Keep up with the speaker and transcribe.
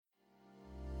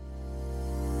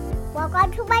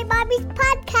Welcome to my mommy's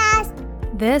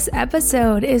podcast. This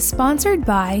episode is sponsored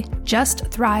by Just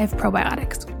Thrive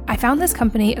Probiotics. I found this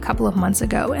company a couple of months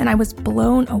ago and I was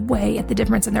blown away at the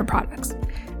difference in their products.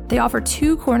 They offer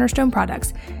two cornerstone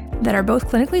products that are both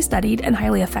clinically studied and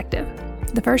highly effective.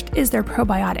 The first is their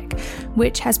probiotic,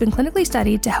 which has been clinically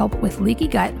studied to help with leaky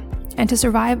gut and to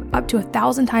survive up to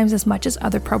 1,000 times as much as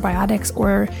other probiotics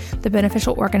or the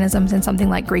beneficial organisms in something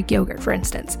like Greek yogurt, for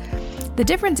instance. The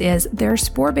difference is their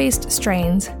spore-based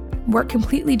strains work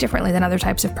completely differently than other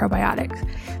types of probiotics.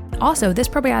 Also, this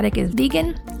probiotic is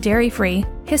vegan, dairy-free,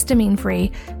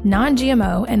 histamine-free,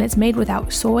 non-GMO, and it's made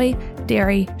without soy,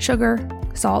 dairy, sugar,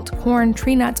 salt, corn,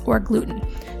 tree nuts, or gluten,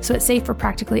 so it's safe for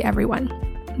practically everyone.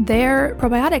 Their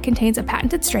probiotic contains a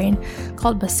patented strain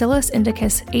called Bacillus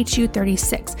indicus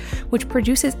HU36, which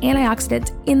produces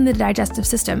antioxidants in the digestive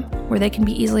system where they can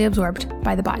be easily absorbed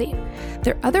by the body.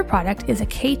 Their other product is a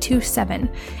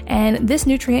K27, and this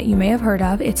nutrient you may have heard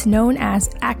of. It's known as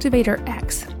Activator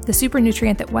X, the super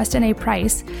nutrient that Weston A.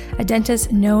 Price, a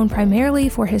dentist known primarily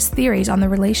for his theories on the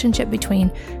relationship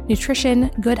between nutrition,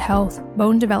 good health,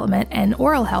 bone development, and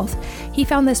oral health, he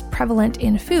found this prevalent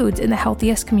in foods in the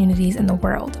healthiest communities in the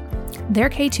world. Their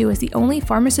K2 is the only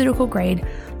pharmaceutical-grade,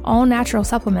 all-natural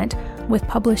supplement with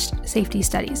published safety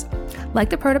studies. Like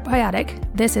the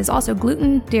probiotic, this is also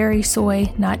gluten, dairy,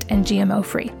 soy, nut, and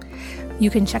GMO-free. You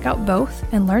can check out both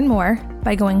and learn more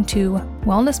by going to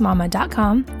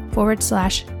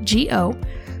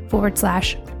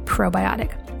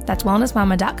wellnessmama.com/go/probiotic. That's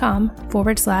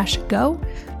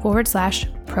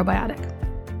wellnessmama.com/go/probiotic.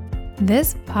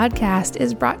 This podcast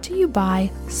is brought to you by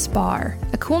Spar,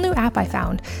 a cool new app I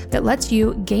found that lets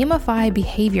you gamify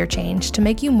behavior change to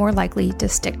make you more likely to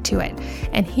stick to it.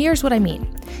 And here's what I mean.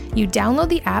 You download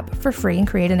the app for free and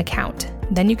create an account.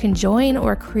 Then you can join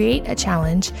or create a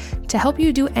challenge to help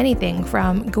you do anything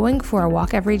from going for a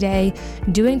walk every day,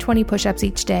 doing 20 push-ups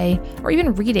each day, or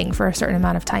even reading for a certain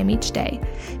amount of time each day.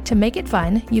 To make it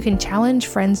fun, you can challenge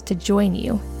friends to join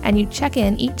you, and you check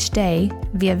in each day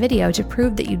via video to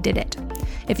prove that you did it.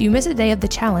 If you miss a day of the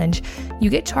challenge, you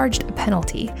get charged a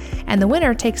penalty, and the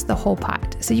winner takes the whole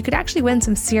pot. So you could actually win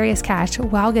some serious cash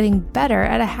while getting better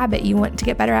at a habit you want to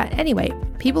get better at anyway.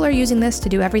 People are using this to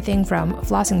do everything from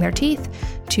flossing their teeth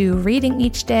to reading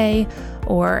each day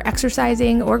or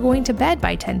exercising or going to bed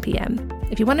by 10 p.m.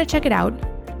 If you want to check it out,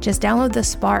 just download the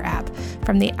Spar app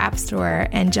from the App Store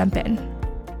and jump in.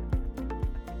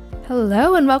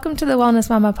 Hello and welcome to the Wellness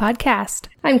Mama podcast.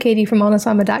 I'm Katie from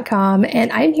wellnessmama.com,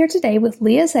 and I'm here today with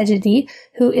Leah Segedie,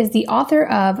 who is the author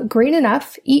of Green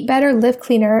Enough, Eat Better, Live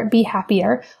Cleaner, Be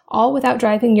Happier, all without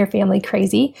driving your family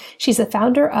crazy. She's the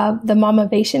founder of the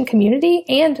Mamavation community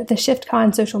and the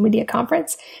ShiftCon social media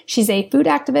conference. She's a food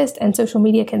activist and social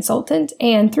media consultant,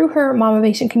 and through her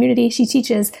Mamavation community, she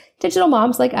teaches digital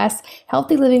moms like us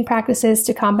healthy living practices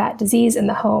to combat disease in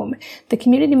the home. The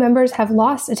community members have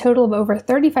lost a total of over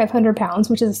 3,500 pounds,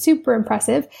 which is super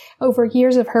impressive, over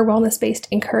years of her wellness-based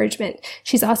encouragement.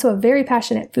 She's also a very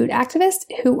passionate food activist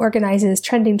who organizes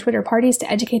trending Twitter parties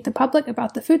to educate the public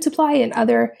about the food supply and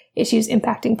other issues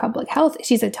impacting public health.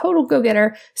 She's a total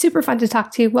go-getter, super fun to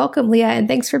talk to. Welcome, Leah, and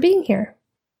thanks for being here.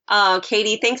 Oh,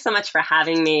 Katie, thanks so much for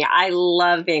having me. I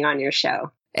love being on your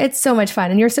show. It's so much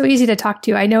fun, and you're so easy to talk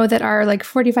to. I know that our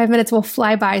 45 minutes will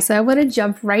fly by, so I want to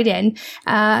jump right in.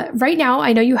 Right now,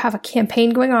 I know you have a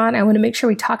campaign going on. I want to make sure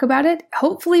we talk about it.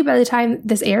 Hopefully, by the time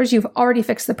this airs, you've already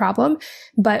fixed the problem,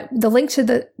 but the link to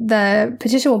the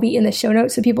petition will be in the show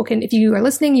notes, so people can, if you are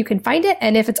listening, you can find it,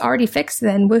 and if it's already fixed,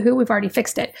 then woohoo, we've already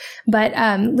fixed it. But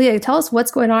Leah, tell us what's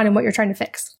going on and what you're trying to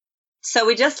fix. So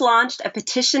we just launched a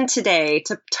petition today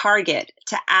to Target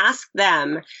to ask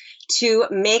them to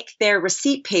make their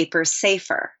receipt paper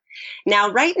safer. Now,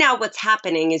 right now, what's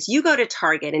happening is you go to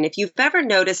Target, and if you've ever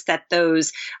noticed that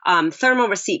those thermal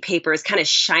receipt paper is kind of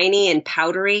shiny and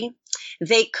powdery,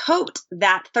 they coat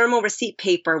that thermal receipt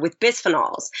paper with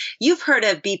bisphenols. You've heard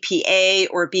of BPA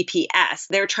or BPS.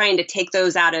 They're trying to take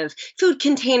those out of food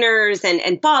containers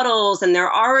and bottles, and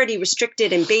they're already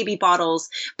restricted in baby bottles,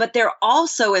 but they're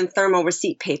also in thermal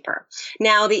receipt paper.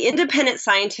 Now, the independent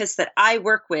scientists that I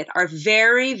work with are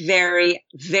very, very,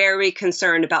 very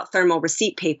concerned about thermal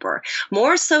receipt paper,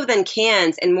 more so than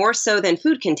cans and more so than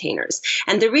food containers.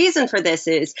 And the reason for this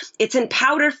is it's in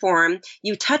powder form.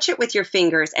 You touch it with your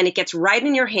fingers and it gets gets right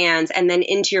in your hands and then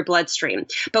into your bloodstream.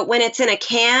 But when it's in a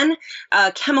can,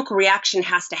 a chemical reaction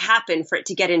has to happen for it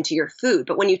to get into your food.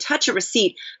 But when you touch a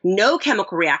receipt, no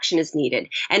chemical reaction is needed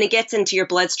and it gets into your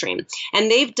bloodstream. And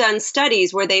they've done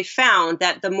studies where they've found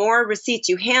that the more receipts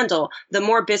you handle, the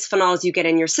more bisphenols you get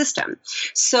in your system.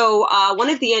 So one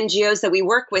of the NGOs that we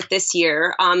work with this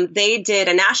year, they did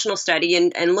a national study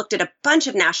and looked at a bunch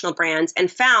of national brands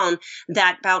and found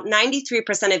that about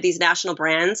 93% of these national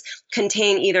brands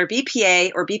contain either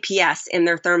BPA or BPS in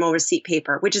their thermal receipt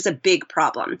paper, which is a big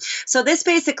problem. So this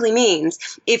basically means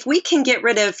if we can get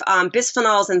rid of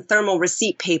bisphenols in thermal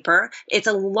receipt paper, it's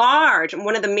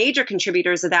one of the major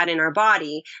contributors of that in our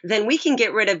body, then we can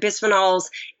get rid of bisphenols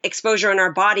exposure in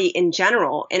our body in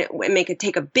general and make it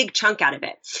take a big chunk out of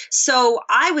it. So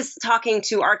I was talking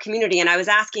to our community and I was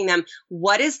asking them,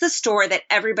 what is the store that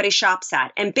everybody shops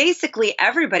at? And basically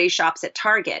everybody shops at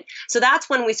Target. So that's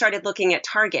when we started looking at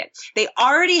Target. They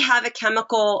already have a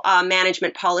chemical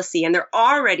management policy and they're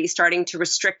already starting to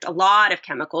restrict a lot of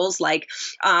chemicals like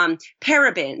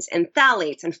parabens and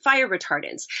phthalates and fire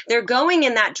retardants. They're going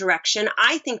in that direction.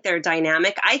 I think they're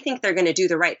dynamic. I think they're going to do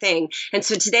the right thing. And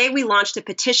so today we launched a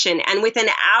petition, and within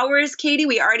hours, Katie,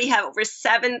 we already have over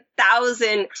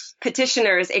 7,000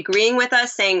 petitioners agreeing with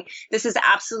us saying this is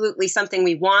absolutely something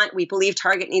we want. We believe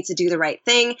Target needs to do the right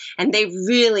thing, and they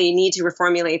really need to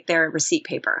reformulate their receipt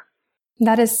paper.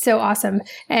 That is so awesome.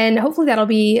 And hopefully that'll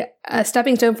be a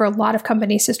stepping stone for a lot of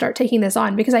companies to start taking this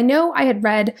on, because I know I had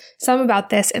read some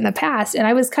about this in the past and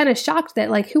I was kind of shocked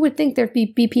that like, who would think there'd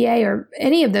be BPA or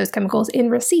any of those chemicals in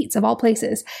receipts of all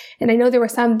places. And I know there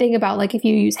was something about like, if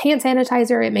you use hand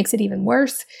sanitizer, it makes it even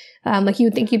worse. Like you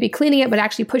would think you'd be cleaning it, but it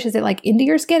actually pushes it like into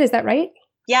your skin. Is that right?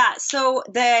 Yeah, so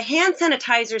the hand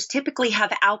sanitizers typically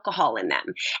have alcohol in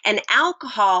them, and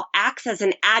alcohol acts as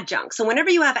an adjunct. So whenever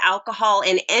you have alcohol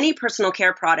in any personal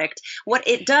care product, what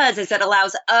it does is it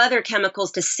allows other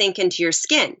chemicals to sink into your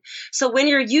skin. So when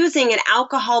you're using an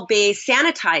alcohol-based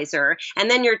sanitizer and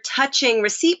then you're touching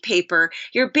receipt paper,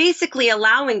 you're basically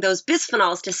allowing those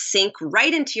bisphenols to sink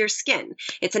right into your skin.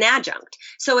 It's an adjunct.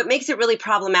 So it makes it really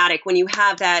problematic when you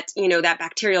have that, that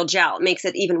bacterial gel. It makes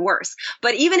it even worse.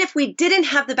 But even if we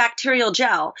didn't have the bacterial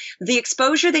gel, the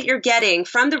exposure that you're getting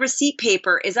from the receipt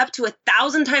paper is up to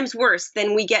 1,000 times worse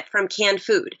than we get from canned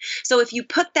food. So if you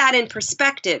put that in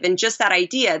perspective and just that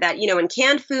idea that, in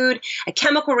canned food, a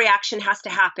chemical reaction has to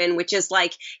happen, which is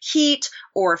like heat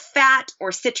or fat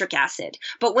or citric acid.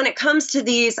 But when it comes to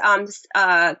these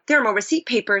thermal receipt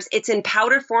papers, it's in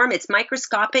powder form, it's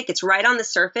microscopic, it's right on the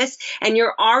surface, and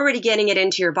you're already getting it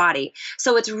into your body.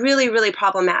 So it's really, really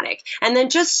problematic. And then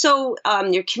just so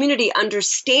your community understands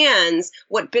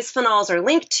what bisphenols are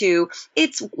linked to,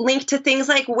 it's linked to things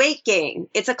like weight gain.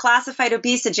 It's a classified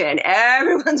obesogen.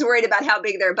 Everyone's worried about how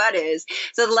big their butt is.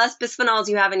 So the less bisphenols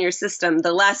you have in your system,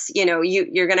 the less,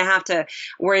 you're going to have to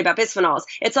worry about bisphenols.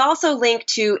 It's also linked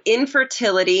to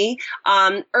infertility,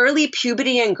 early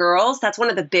puberty in girls. That's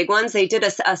one of the big ones. They did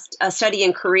a study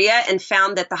in Korea and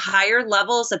found that the higher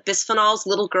levels of bisphenols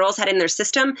little girls had in their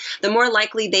system, the more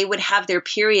likely they would have their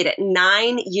period at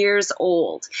 9 years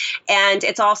old. And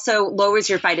it's also lowers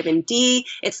your vitamin D.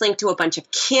 It's linked to a bunch of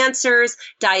cancers,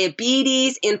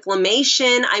 diabetes,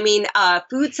 inflammation,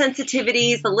 food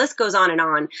sensitivities, the list goes on and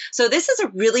on. So this is a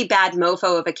really bad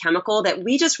mofo of a chemical that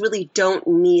we just really don't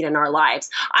need in our lives.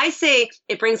 I say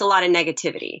it brings a lot of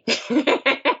negativity.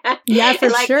 Yeah, for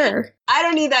sure. I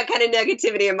don't need that kind of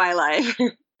negativity in my life.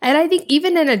 And I think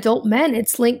even in adult men,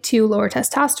 it's linked to lower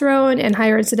testosterone and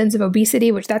higher incidence of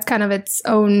obesity, which that's kind of its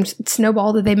own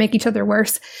snowball that they make each other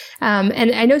worse.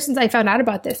 And I know since I found out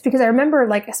about this, because I remember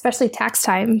like, especially tax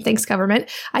time, thanks government,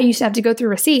 I used to have to go through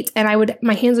receipts and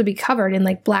my hands would be covered in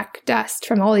like black dust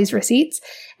from all these receipts.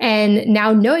 And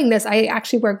now knowing this, I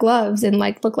actually wear gloves and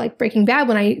like look like Breaking Bad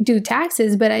when I do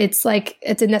taxes, but it's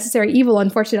a necessary evil,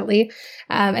 unfortunately,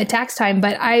 at tax time.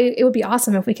 But it would be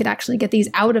awesome if we could actually get these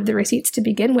out of the receipts to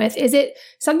begin with. Is it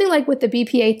something like with the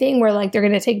BPA thing where like they're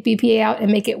going to take BPA out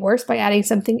and make it worse by adding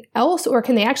something else, or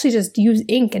can they actually just use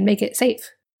ink and make it safe?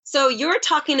 So you're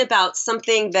talking about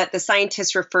something that the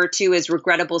scientists refer to as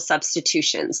regrettable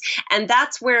substitutions. And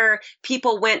that's where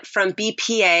people went from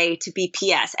BPA to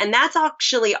BPS. And that's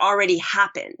actually already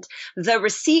happened. The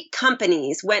receipt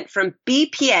companies went from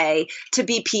BPA to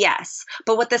BPS.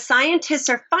 But what the scientists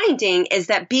are finding is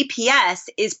that BPS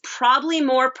is probably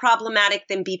more problematic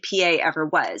than BPA ever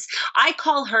was. I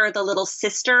call her the little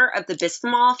sister of the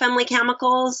bisphenols family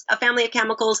of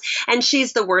chemicals, and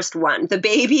she's the worst one. The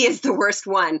baby is the worst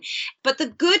one. But the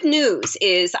good news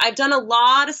is I've done a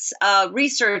lot of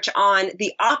research on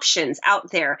the options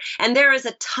out there, and there is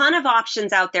a ton of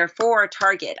options out there for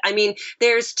Target. I mean,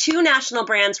 there's 2 national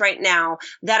brands right now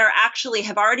that are actually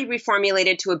have already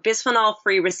reformulated to a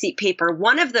bisphenol-free receipt paper.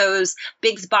 One of those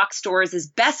big box stores is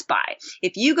Best Buy.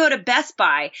 If you go to Best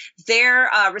Buy, their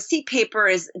receipt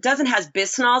paper doesn't have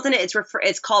bisphenols in it.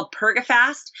 It's called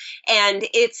Pergafast, and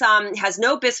it's has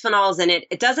no bisphenols in it.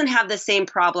 It doesn't have the same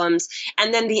problems.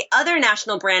 And then the other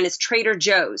national brand is Trader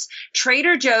Joe's.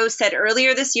 Trader Joe's said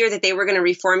earlier this year that they were going to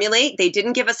reformulate. They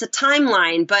didn't give us a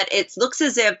timeline, but it looks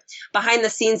as if behind the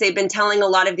scenes they've been telling a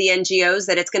lot of the NGOs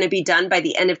that it's going to be done by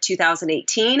the end of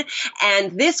 2018.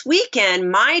 And this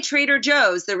weekend, my Trader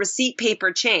Joe's, the receipt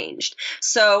paper changed.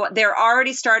 So they're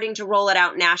already starting to roll it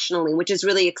out nationally, which is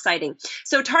really exciting.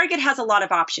 So Target has a lot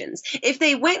of options. If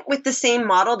they went with the same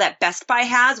model that Best Buy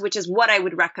has, which is what I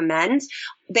would recommend,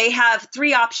 they have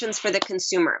 3 options for the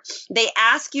consumer. They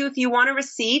ask you if you want a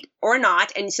receipt or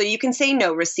not, and so you can say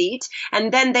no receipt.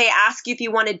 And then they ask you if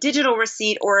you want a digital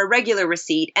receipt or a regular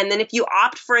receipt. And then if you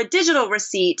opt for a digital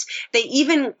receipt, they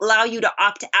even allow you to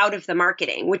opt out of the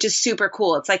marketing, which is super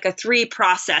cool. It's like a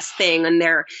 3-process thing in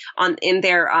their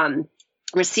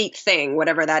receipt thing,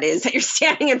 whatever that is that you're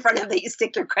standing in front of, that you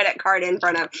stick your credit card in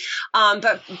front of.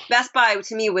 But Best Buy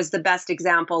to me was the best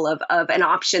example of an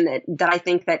option that I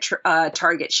think that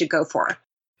Target should go for.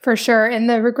 For sure. And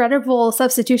the regrettable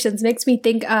substitutions makes me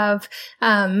think of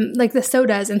like the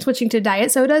sodas and switching to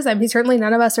diet sodas. I mean, certainly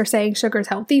none of us are saying sugar's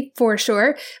healthy for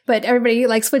sure, but everybody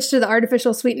like switched to the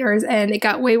artificial sweeteners and it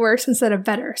got way worse instead of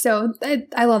better. So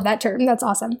I love that term. That's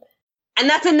awesome. And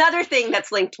that's another thing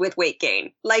that's linked with weight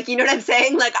gain. Like, you know what I'm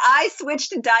saying? Like, I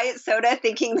switched to diet soda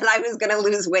thinking that I was going to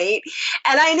lose weight,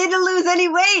 and I didn't lose any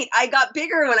weight. I got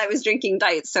bigger when I was drinking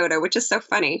diet soda, which is so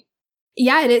funny.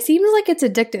 Yeah, and it seems like it's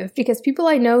addictive because people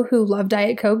I know who love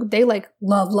Diet Coke, they like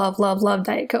love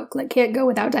Diet Coke, like can't go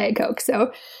without Diet Coke.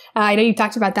 So I know you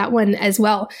talked about that one as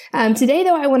well. Today,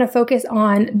 though, I want to focus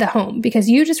on the home because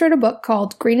you just wrote a book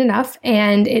called Green Enough,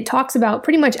 and it talks about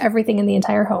pretty much everything in the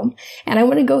entire home. And I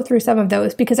want to go through some of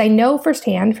those because I know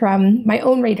firsthand from my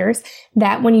own readers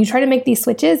that when you try to make these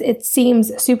switches, it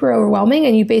seems super overwhelming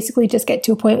and you basically just get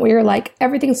to a point where you're like,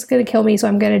 everything's going to kill me, so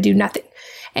I'm going to do nothing.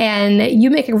 And you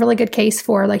make a really good case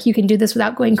for like you can do this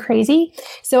without going crazy.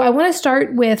 So I want to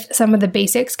start with some of the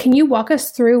basics. Can you walk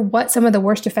us through what some of the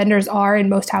worst offenders are in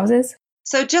most houses?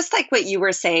 So just like what you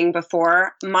were saying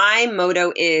before, my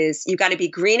motto is you got to be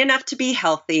green enough to be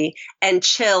healthy and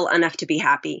chill enough to be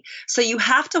happy. So you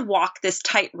have to walk this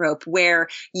tightrope where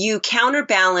you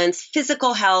counterbalance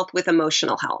physical health with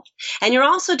emotional health. And you're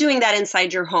also doing that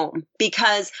inside your home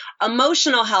because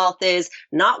emotional health is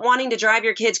not wanting to drive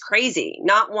your kids crazy,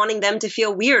 not wanting them to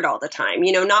feel weird all the time,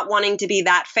 you know, not wanting to be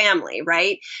that family,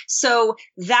 right? So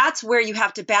that's where you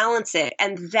have to balance it.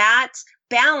 And that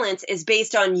balance is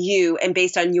based on you and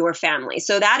based on your family.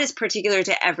 So that is particular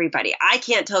to everybody. I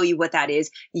can't tell you what that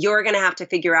is. You're going to have to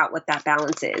figure out what that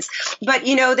balance is. But,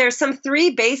 you know, there's some 3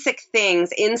 basic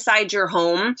things inside your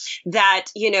home that,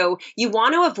 you know, you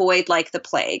want to avoid like the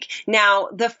plague. Now,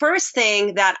 the first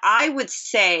thing that I would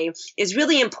say is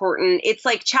really important. It's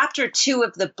like chapter 2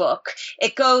 of the book.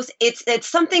 It goes, it's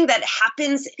something that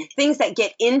happens, things that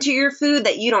get into your food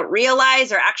that you don't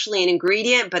realize are actually an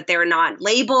ingredient, but they're not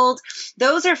labeled.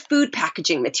 Those are food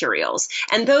packaging materials.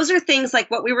 And those are things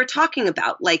like what we were talking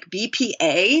about, like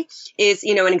BPA is,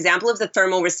 you know, an example of the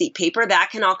thermal receipt paper that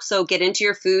can also get into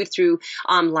your food through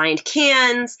lined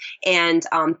cans and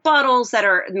bottles that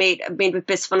are made with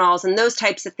bisphenols and those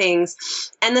types of things.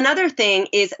 And another thing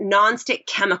is nonstick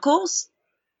chemicals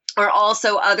are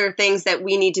also other things that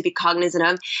we need to be cognizant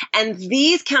of. And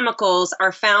these chemicals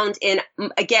are found in,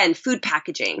 again, food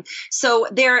packaging. So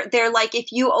they're like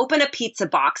if you open a pizza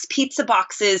box, pizza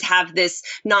boxes have this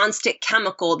nonstick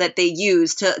chemical that they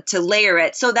use to layer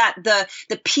it so that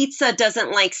the pizza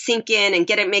doesn't like sink in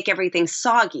and make everything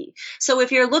soggy. So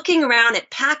if you're looking around at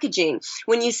packaging,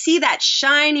 when you see that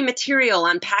shiny material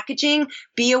on packaging,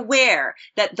 be aware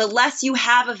that the less you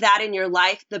have of that in your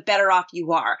life, the better off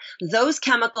you are. Those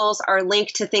chemicals are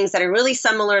linked to things that are really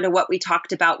similar to what we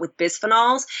talked about with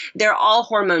bisphenols. They're all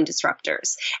hormone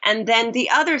disruptors. And then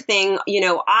the other thing, you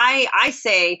know, I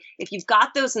say if you've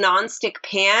got those nonstick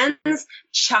pans,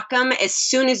 chuck them as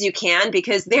soon as you can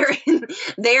because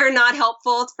they're not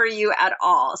helpful for you at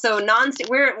all. So nonstick,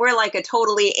 we're like a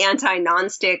totally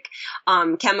anti-nonstick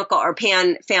chemical or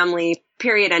pan family.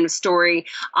 Period. End of story.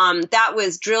 That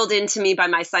was drilled into me by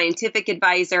my scientific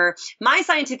advisor. My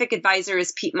scientific advisor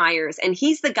is Pete Myers, and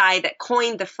he's the guy that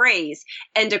coined the phrase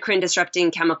endocrine disrupting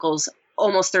chemicals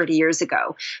almost 30 years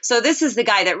ago. So this is the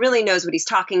guy that really knows what he's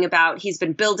talking about. He's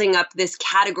been building up this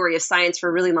category of science for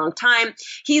a really long time.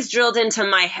 He's drilled into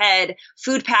my head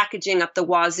food packaging up the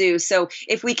wazoo. So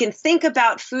if we can think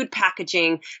about food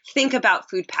packaging, think about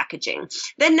food packaging.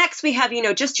 Then next we have,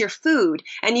 just your food,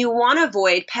 and you want to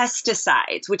avoid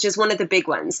pesticides, which is one of the big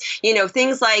ones.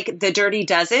 Things like the dirty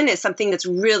dozen is something that's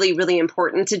really, really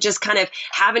important to just kind of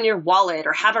have in your wallet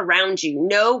or have around you.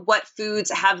 Know what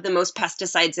foods have the most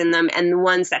pesticides in them and the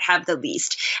ones that have the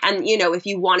least. And, if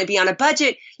you want to be on a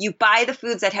budget, you buy the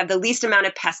foods that have the least amount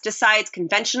of pesticides,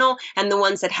 conventional, and the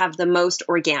ones that have the most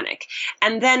organic.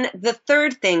 And then the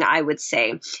third thing I would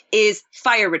say is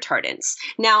fire retardants.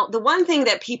 Now, the one thing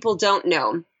that people don't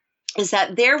know is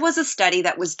that there was a study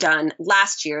that was done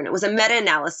last year, and it was a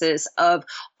meta-analysis of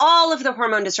all of the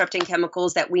hormone-disrupting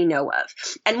chemicals that we know of.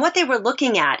 And what they were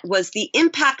looking at was the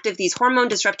impact of these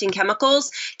hormone-disrupting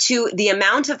chemicals to the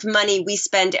amount of money we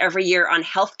spend every year on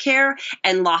healthcare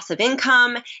and loss of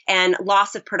income and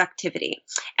loss of productivity.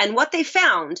 And what they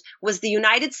found was the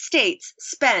United States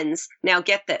spends, now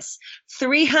get this,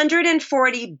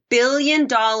 $340 billion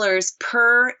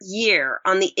per year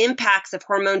on the impacts of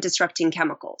hormone-disrupting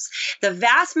chemicals. The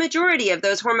vast majority of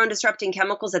those hormone disrupting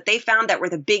chemicals that they found that were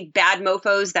the big bad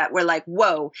mofos that were like,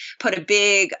 whoa, put a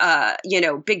big,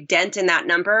 big dent in that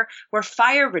number were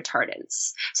fire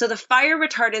retardants. So the fire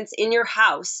retardants in your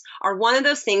house are one of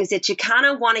those things that you kind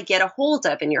of want to get a hold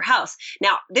of in your house.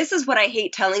 Now, this is what I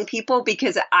hate telling people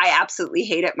because I absolutely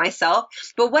hate it myself.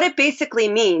 But what it basically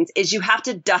means is you have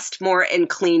to dust more and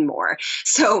clean more.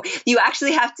 So you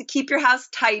actually have to keep your house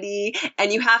tidy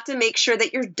and you have to make sure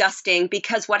that you're dusting,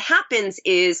 because what happens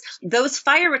is those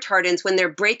fire retardants, when they're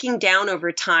breaking down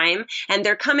over time and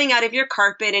they're coming out of your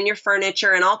carpet and your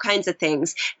furniture and all kinds of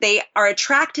things, they are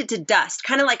attracted to dust,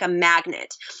 kind of like a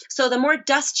magnet. So the more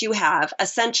dust you have,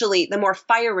 essentially, the more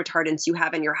fire retardants you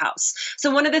have in your house.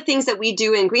 So one of the things that we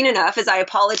do in Green Enough is I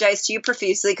apologize to you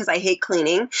profusely because I hate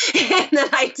cleaning. And then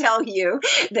I tell you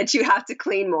that you have to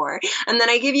clean more. And then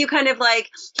I give you kind of like,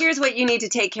 here's what you need to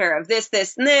take care of, this,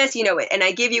 and this, and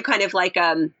I give you kind of like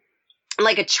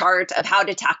a chart of how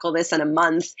to tackle this in a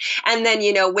month. And then,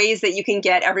 ways that you can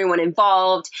get everyone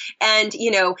involved. And,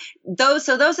 those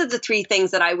are the three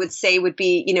things that I would say would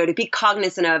be, to be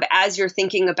cognizant of as you're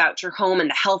thinking about your home and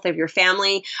the health of your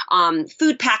family,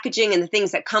 food packaging and the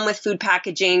things that come with food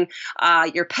packaging,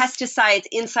 your pesticides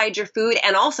inside your food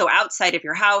and also outside of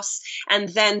your house. And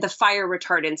then the fire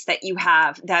retardants that you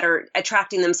have that are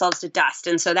attracting themselves to dust.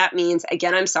 And so that means,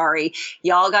 again, I'm sorry,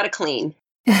 y'all got to clean.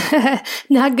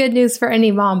 Not good news for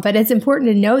any mom, but it's important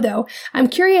to know though. I'm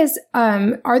curious,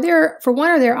 are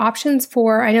there options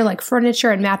for, I know like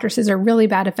furniture and mattresses are really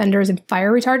bad offenders and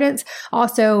fire retardants,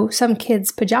 also some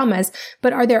kids' pajamas,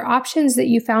 but are there options that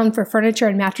you found for furniture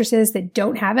and mattresses that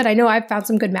don't have it? I know I've found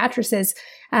some good mattresses.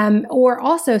 Or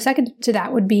also second to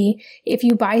that would be if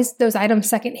you buy those items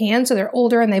secondhand, so they're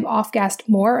older and they've off-gassed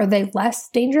more, are they less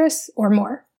dangerous or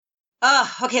more?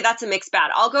 Oh, okay, that's a mixed bag.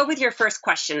 I'll go with your first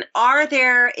question.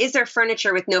 Is there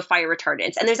furniture with no fire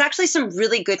retardants? And there's actually some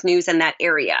really good news in that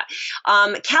area.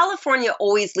 California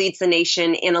always leads the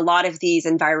nation in a lot of these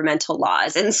environmental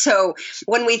laws. And so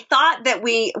when we thought that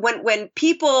when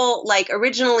people like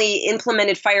originally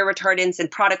implemented fire retardants in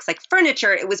products like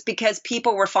furniture, it was because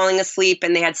people were falling asleep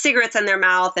and they had cigarettes in their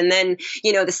mouth. And then,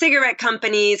 the cigarette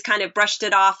companies kind of brushed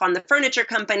it off on the furniture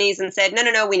companies and said,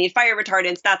 no, we need fire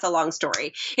retardants. That's a long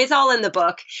story. It's all in the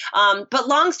book. But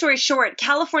long story short,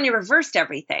 California reversed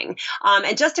everything.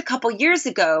 And just a couple years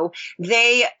ago,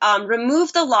 they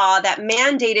removed the law that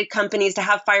mandated companies to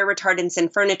have fire retardants in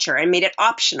furniture and made it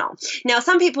optional. Now,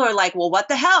 some people are like, well, what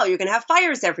the hell? You're going to have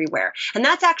fires everywhere. And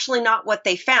that's actually not what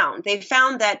they found. They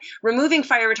found that removing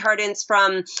fire retardants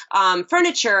from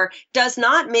furniture does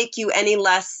not make you any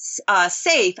less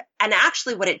safe. And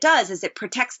actually what it does is it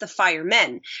protects the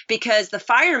firemen, because the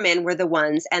firemen were the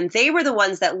ones, and they were the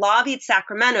ones that lobbied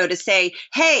Sacramento to say,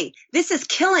 hey, this is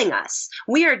killing us.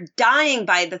 We are dying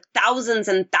by the thousands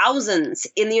and thousands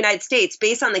in the United States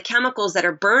based on the chemicals that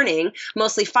are burning,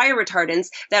 mostly fire retardants,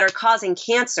 that are causing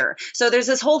cancer. So there's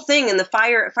this whole thing in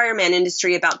the fireman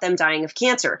industry about them dying of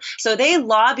cancer. So they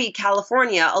lobbied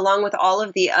California along with all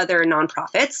of the other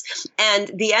nonprofits. And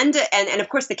of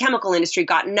course the chemical industry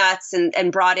got nuts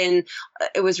and brought in,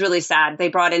 it was really sad. They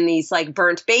brought in these like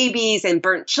burnt babies and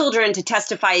burnt children to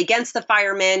testify against the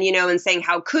firemen, and saying,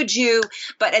 how could you?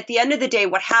 But at the end of the day,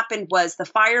 what happened was the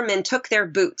firemen took their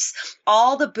boots,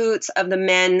 all the boots of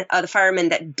the firemen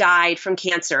that died from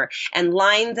cancer, and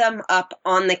lined them up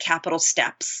on the Capitol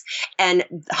steps, and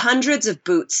hundreds and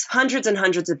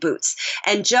hundreds of boots.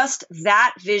 And just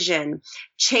that vision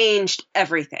changed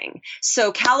everything.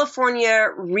 So California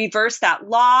reversed that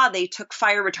law. They took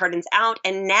fire retardants out.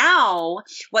 And now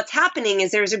what's happening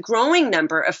is there's a growing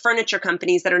number of furniture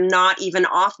companies that are not even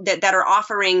that are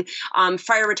offering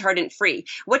fire retardant free.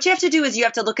 What you have to do is you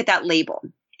have to look at that label.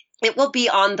 It will be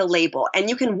on the label, and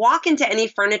you can walk into any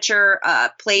furniture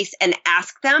place and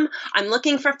ask them, I'm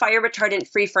looking for fire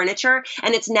retardant free furniture.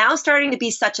 And it's now starting to be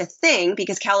such a thing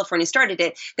because California started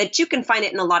it that you can find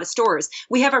it in a lot of stores.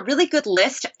 We have a really good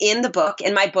list in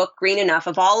my book, Green Enough,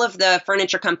 of all of the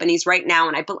furniture companies right now.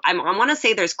 And I want to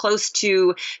say there's close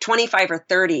to 25 or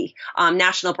 30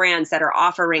 national brands that are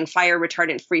offering fire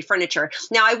retardant free furniture.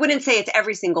 Now, I wouldn't say it's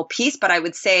every single piece, but I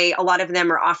would say a lot of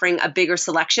them are offering a bigger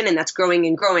selection, and that's growing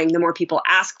and growing the more people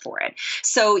ask for it.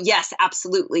 So yes,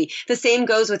 absolutely. The same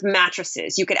goes with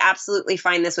mattresses. You could absolutely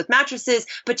find this with mattresses,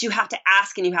 but you have to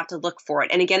ask and you have to look for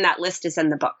it. And again, that list is in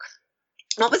the book.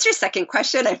 What was your second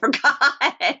question? I forgot.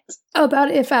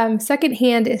 About if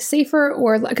secondhand is safer,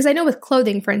 or because I know with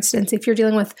clothing, for instance, if you're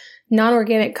dealing with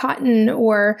non-organic cotton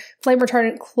or flame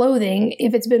retardant clothing,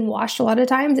 if it's been washed a lot of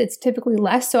times, it's typically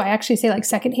less. So I actually say like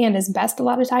secondhand is best a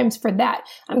lot of times for that.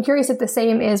 I'm curious if the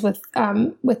same is with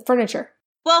furniture.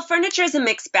 Well, furniture is a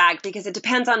mixed bag because it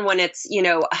depends on when it's,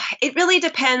 it really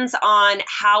depends on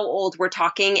how old we're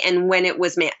talking and when it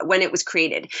was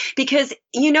created. Because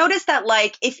you notice that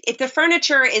like if the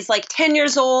furniture is like 10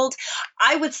 years old,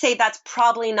 I would say that's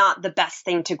probably not the best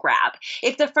thing to grab.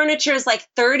 If the furniture is like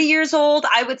 30 years old,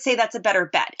 I would say that's a better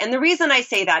bet. And the reason I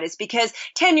say that is because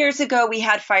 10 years ago we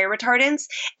had fire retardants,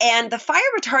 and the fire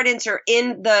retardants are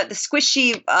in the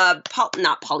squishy,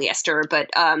 not polyester,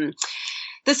 but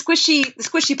the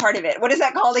squishy part of it. What is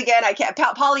that called again? I can't,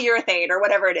 polyurethane or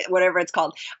whatever it's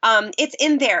called. It's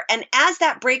in there. And as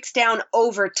that breaks down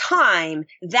over time,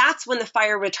 that's when the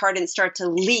fire retardants start to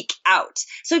leak out.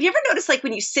 So have you ever noticed like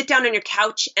when you sit down on your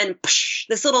couch and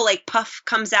this little like puff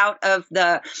comes out of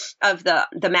the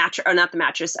mattress, or not the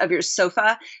mattress, of your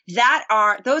sofa?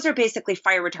 Those are basically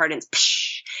fire retardants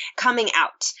coming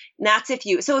out. And that's if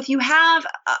you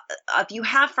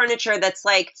have furniture that's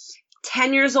like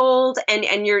 10 years old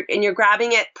and you're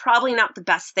grabbing it, probably not the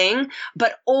best thing,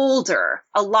 but older,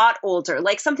 a lot older,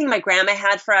 like something my grandma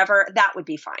had forever, that would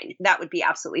be fine. That would be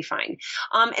absolutely fine.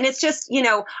 And it's just,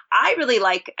 I really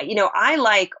like, I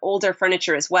like older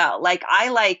furniture as well. Like I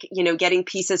like, getting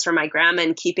pieces from my grandma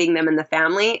and keeping them in the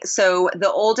family. So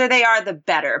the older they are, the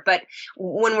better. But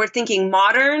when we're thinking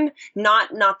modern, not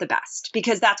the best,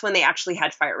 because that's when they actually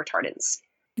had fire retardants.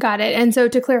 Got it. And so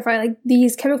to clarify, like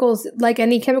these chemicals, like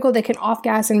any chemical, they can off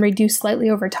gas and reduce slightly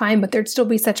over time, but there'd still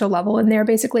be such a level in there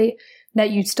basically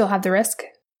that you'd still have the risk.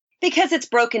 Because it's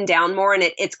broken down more and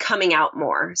it's coming out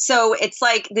more. So it's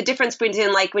like the difference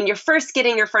between like when you're first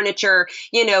getting your furniture,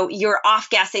 you're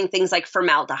off-gassing things like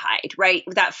formaldehyde, right?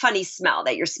 That funny smell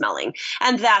that you're smelling.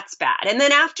 And that's bad. And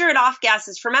then after it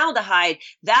off-gasses formaldehyde,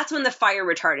 that's when the fire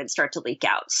retardants start to leak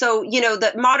out. So,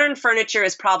 the modern furniture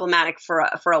is problematic for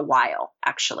a while,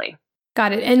 actually.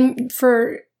 Got it. And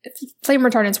for flame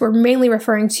retardants, we're mainly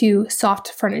referring to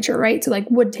soft furniture, right? So like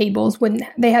wood tables,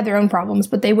 they had their own problems,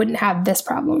 but they wouldn't have this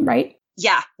problem, right?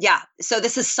 Yeah. So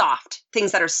this is soft,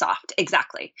 things that are soft.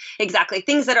 Exactly.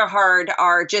 Things that are hard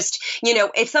are just,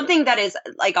 if something that is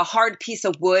like a hard piece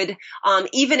of wood,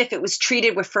 even if it was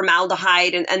treated with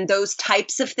formaldehyde and those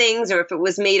types of things, or if it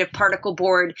was made of particle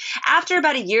board, after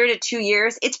about 1 year to 2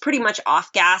 years, it's pretty much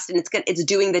off-gassed and it's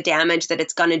doing the damage that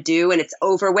it's going to do and it's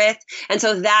over with. And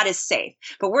so that is safe.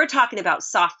 But we're talking about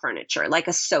soft furniture, like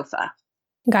a sofa.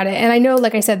 Got it. And I know,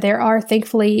 like I said, there are,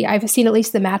 thankfully, I've seen at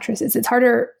least the mattresses. It's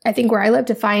harder, I think, where I live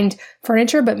to find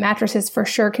furniture, but mattresses for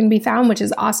sure can be found, which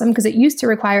is awesome because it used to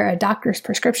require a doctor's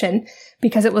prescription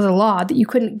because it was a law that you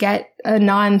couldn't get a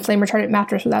non-flame retardant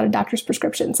mattress without a doctor's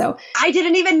prescription. So I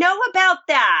didn't even know about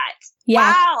that.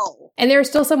 Yeah. Wow. And there are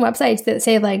still some websites that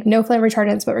say like no flame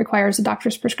retardants, but requires a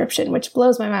doctor's prescription, which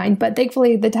blows my mind. But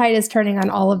thankfully the tide is turning on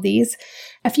all of these.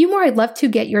 A few more I'd love to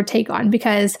get your take on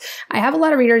because I have a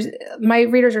lot of readers. My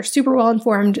readers are super well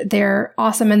informed. They're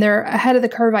awesome and they're ahead of the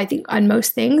curve, I think, on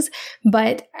most things.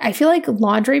 But I feel like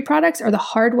laundry products are the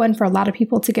hard one for a lot of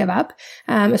people to give up,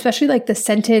 especially like the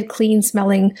scented, clean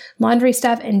smelling laundry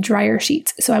stuff and dryer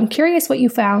sheets. So I'm curious what you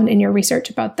found in your research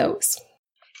about those.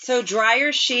 So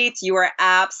dryer sheets, you are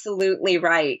absolutely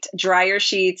right. Dryer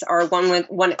sheets are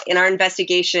one in our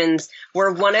investigations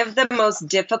were one of the most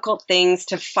difficult things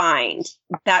to find.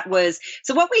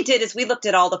 So what we did is we looked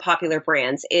at all the popular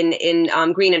brands in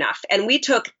Green Enough, and we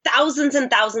took thousands and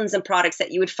thousands of products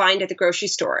that you would find at the grocery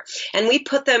store, and we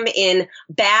put them in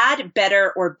bad,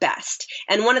 better, or best.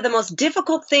 And one of the most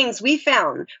difficult things we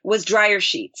found was dryer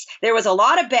sheets. There was a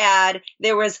lot of bad,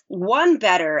 there was one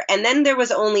better, and then there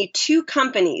was only two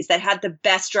companies that had the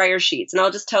best dryer sheets. And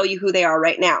I'll just tell you who they are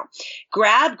right now.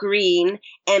 Grab Green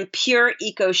and Pure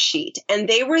Eco Sheet. And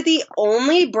they were the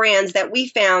only brands that we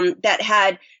found that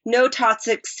had no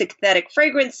toxic synthetic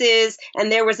fragrances,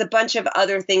 and there was a bunch of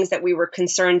other things that we were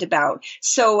concerned about.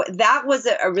 So that was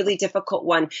a really difficult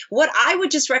one. What I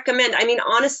would just recommend,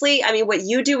 honestly, what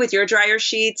you do with your dryer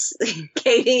sheets,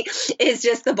 Katie, is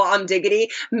just the bomb diggity.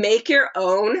 Make your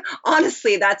own.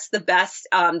 Honestly, that's the best.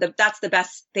 That's the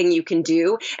best thing you can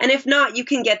do. And if not, you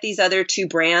can get these other two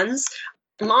brands.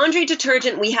 Laundry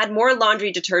detergent, we had more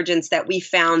laundry detergents that we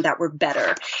found that were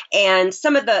better. And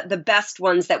some of the best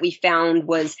ones that we found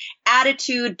was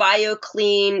Attitude,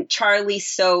 BioClean, Charlie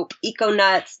Soap, Eco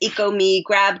Nuts, Eco Me,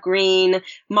 Grab Green,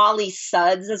 Molly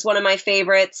Suds is one of my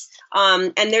favorites.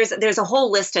 And there's a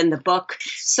whole list in the book.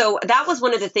 So that was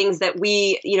one of the things that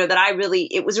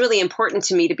it was really important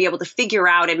to me to be able to figure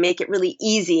out and make it really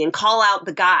easy and call out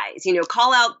the guys,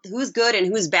 call out who's good and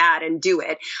who's bad and do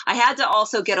it. I had to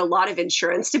also get a lot of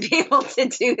insurance to be able to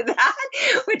do that,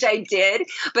 which I did.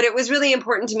 But it was really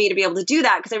important to me to be able to do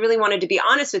that because I really wanted to be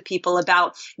honest with people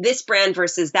about this brand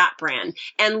versus that brand.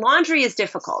 And laundry is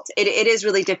difficult. It is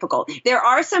really difficult. There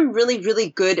are some really, really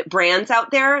good brands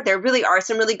out there. There really are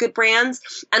some really good brands.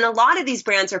 And a lot of these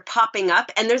brands are popping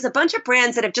up. And there's a bunch of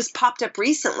brands that have just popped up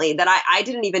recently that I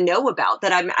didn't even know about,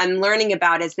 that I'm learning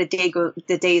about as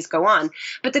the days go on.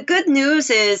 But the good news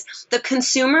is the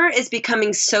consumer is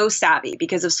becoming so savvy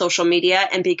because of social media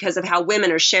and because of how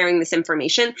women are sharing this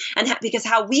information and because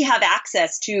how we have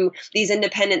access to these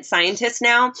independent scientists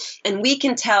now, and we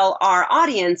can tell our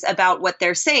audience about what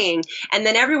they're saying, and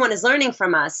then everyone is learning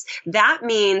from us. That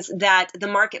means that the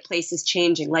marketplace is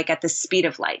changing, like at the speed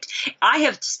of light. I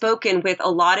have spoken with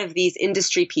a lot of these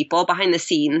industry people behind the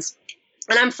scenes,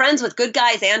 and I'm friends with good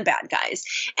guys and bad guys.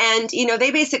 And,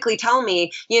 they basically tell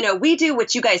me, we do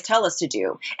what you guys tell us to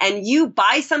do. And you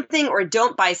buy something or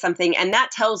don't buy something, and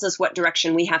that tells us what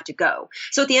direction we have to go.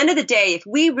 So at the end of the day, if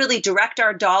we really direct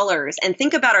our dollars and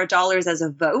think about our dollars as a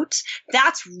vote,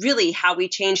 that's really how we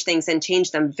change things and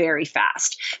change them very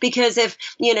fast. Because if,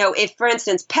 for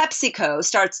instance, PepsiCo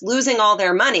starts losing all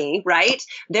their money, right,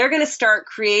 they're going to start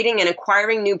creating and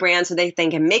acquiring new brands so they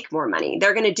can make more money.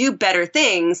 They're going to do better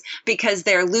things because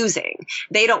they're losing.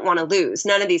 They don't want to lose.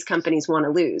 None of these companies want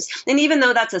to lose. And even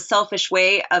though that's a selfish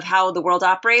way of how the world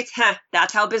operates,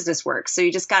 that's how business works. So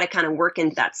you just got to kind of work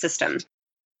into that system.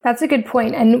 That's a good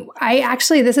point. And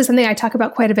this is something I talk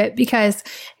about quite a bit because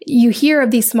you hear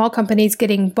of these small companies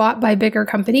getting bought by bigger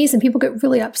companies and people get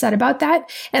really upset about that.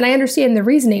 And I understand the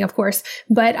reasoning, of course,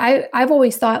 but I've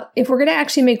always thought if we're going to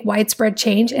actually make widespread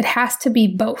change, it has to be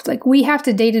both. Like we have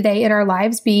to day to day in our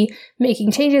lives be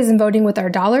making changes and voting with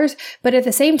our dollars. But at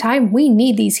the same time, we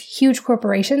need these huge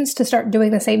corporations to start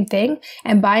doing the same thing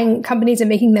and buying companies and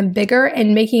making them bigger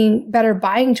and making better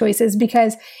buying choices,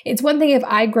 because it's one thing if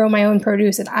I grow my own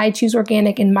produce and I choose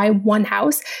organic in my one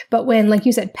house. But when, like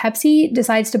you said, Pepsi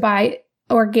decides to buy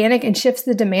organic and shifts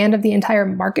the demand of the entire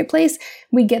marketplace,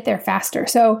 we get there faster.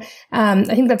 So I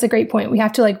think that's a great point. We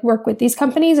have to work with these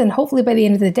companies, and hopefully by the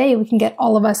end of the day, we can get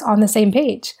all of us on the same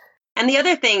page. And the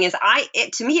other thing is,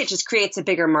 to me, it just creates a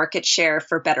bigger market share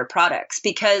for better products,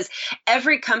 because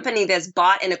every company that's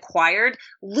bought and acquired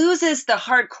loses the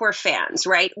hardcore fans,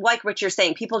 right? Like what you're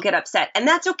saying, people get upset, and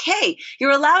that's okay.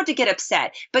 You're allowed to get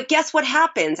upset. But guess what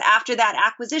happens after that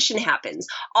acquisition happens?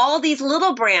 All these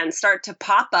little brands start to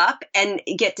pop up and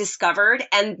get discovered,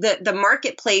 and the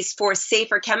marketplace for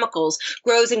safer chemicals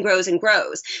grows and grows and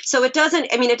grows. So it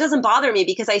doesn't bother me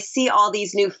because I see all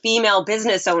these new female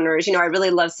business owners. I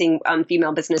really love seeing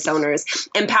female business owners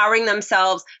empowering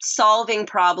themselves, solving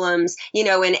problems,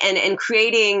 and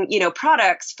creating,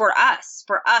 products for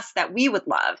us that we would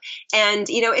love. And,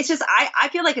 it's just, I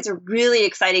feel like it's a really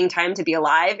exciting time to be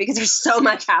alive because there's so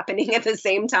much happening at the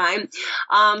same time.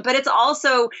 But it's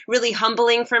also really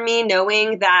humbling for me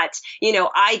knowing that,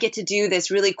 I get to do this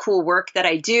really cool work that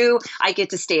I do. I get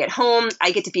to stay at home.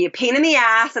 I get to be a pain in the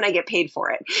ass, and I get paid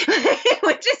for it,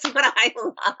 which is what I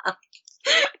love.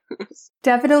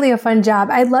 Definitely a fun job.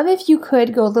 I'd love if you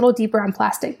could go a little deeper on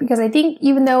plastic, because I think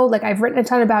even though I've written a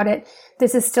ton about it,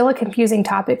 this is still a confusing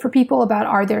topic for people about,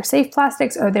 are there safe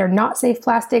plastics or there not safe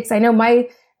plastics? I know my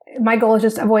my goal is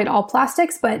just to avoid all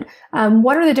plastics, but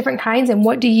what are the different kinds and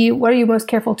what are you most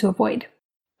careful to avoid?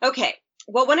 Okay.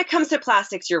 Well, when it comes to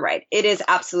plastics, you're right. It is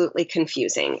absolutely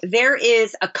confusing. There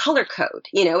is a color code.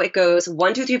 It goes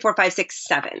 1, 2, 3, 4, 5, 6,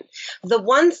 7. The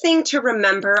one thing to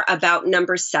remember about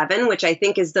number 7, which I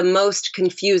think is the most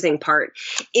confusing part,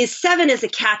 is 7 is a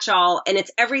catch-all, and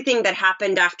it's everything that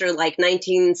happened after like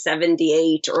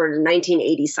 1978 or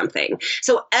 1980 something.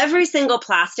 So every single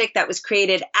plastic that was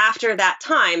created after that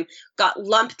time got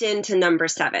lumped into number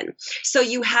 7. So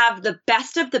you have the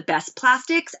best of the best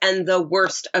plastics and the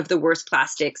worst of the worst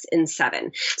plastics in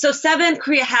 7. So 7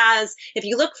 has, if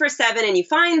you look for 7 and you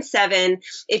find 7,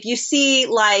 if you see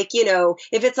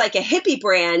if it's like a hippie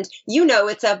brand,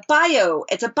 it's a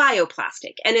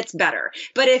bioplastic and it's better.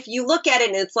 But if you look at it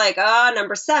and it's like,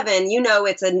 number 7,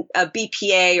 it's a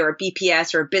BPA or a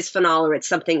BPS or a bisphenol or it's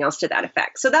something else to that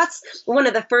effect. So that's one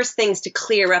of the first things to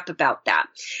clear up about that.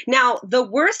 Now, the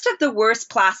worst of the worst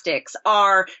plastics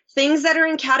are things that are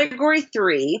in category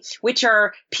 3, which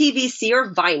are PVC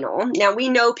or vinyl. Now we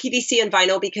know PVC and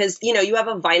vinyl because, you have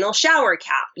a vinyl shower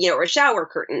cap, or a shower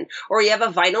curtain, or you have a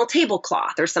vinyl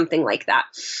tablecloth or something like that.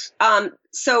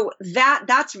 So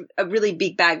that's a really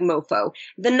big bag mofo.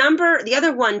 The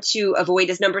other one to avoid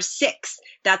is number 6.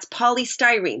 That's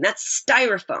polystyrene. That's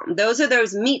styrofoam. Those are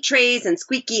those meat trays and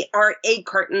squeaky egg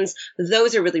cartons.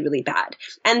 Those are really, really bad.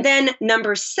 And then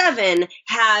number 7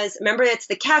 remember it's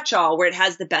the catch-all where it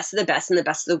has the best of the best and the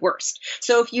best of the worst.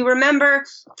 So if you remember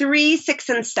 3, 6,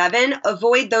 and 7,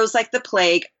 avoid those like the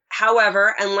plague.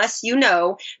 However, unless you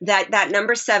know that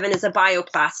number 7 is a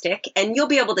bioplastic, and you'll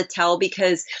be able to tell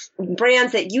because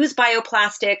brands that use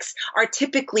bioplastics are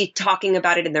typically talking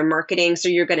about it in their marketing, so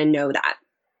you're going to know that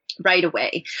right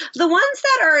away. The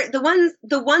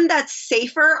one that's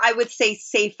safer, I would say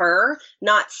safer,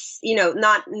 not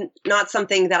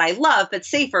something that I love, but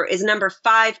safer is number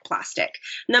 5 plastic.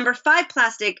 Number 5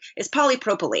 plastic is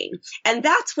polypropylene. And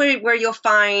that's where you'll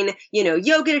find,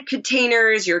 yogurt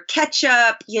containers, your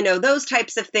ketchup, those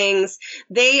types of things.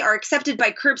 They are accepted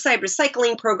by curbside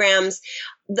recycling programs.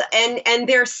 And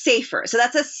they're safer. So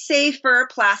that's a safer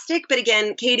plastic. But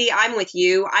again, Katie, I'm with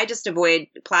you. I just avoid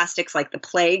plastics like the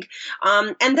plague.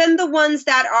 And then the ones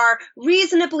that are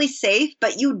reasonably safe,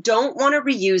 but you don't want to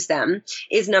reuse them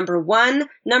is number 1,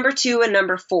 number 2, and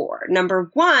number 4. Number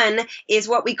 1 is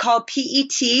what we call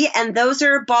PET, and those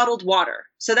are bottled water.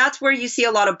 So that's where you see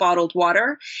a lot of bottled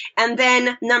water. And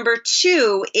then number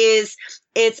 2 is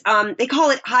they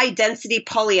call it high density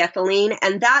polyethylene,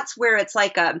 and that's where it's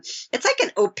like an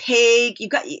opaque.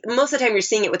 Most of the time you're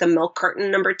seeing it with a milk carton.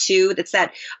 Number 2, that's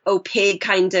that opaque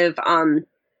kind of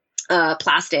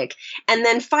plastic. And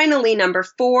then finally, number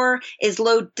 4 is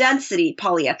low density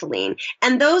polyethylene.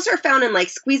 And those are found in like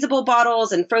squeezable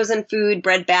bottles and frozen food,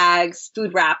 bread bags,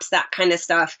 food wraps, that kind of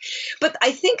stuff. But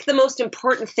I think the most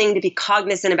important thing to be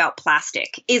cognizant about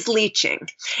plastic is leaching.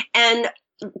 And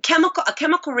a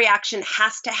chemical reaction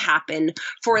has to happen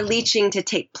for leaching to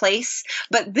take place,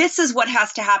 but this is what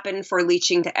has to happen for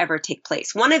leaching to ever take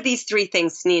place. One of these 3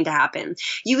 things need to happen.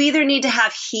 You either need to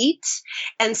have heat,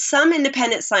 and some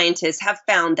independent scientists have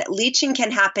found that leaching can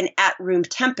happen at room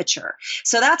temperature.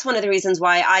 So that's one of the reasons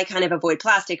why I kind of avoid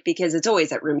plastic, because it's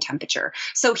always at room temperature.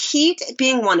 So heat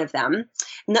being one of them.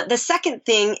 The second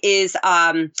thing is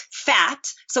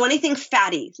fat. So anything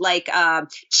fatty like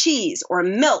cheese or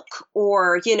milk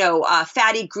or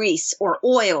fatty grease or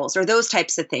oils or those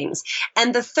types of things.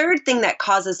 And the third thing that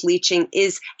causes leaching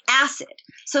is acid.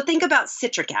 So think about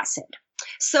citric acid.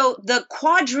 So the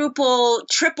quadruple,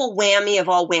 triple whammy of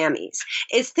all whammies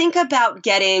is think about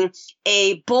getting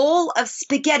a bowl of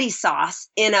spaghetti sauce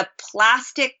in a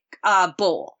plastic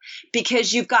bowl,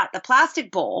 because you've got the plastic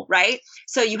bowl, right?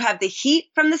 So you have the heat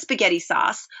from the spaghetti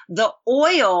sauce, the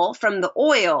oil from the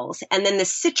oils, and then the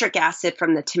citric acid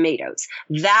from the tomatoes.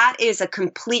 That is a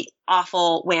complete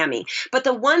awful whammy. But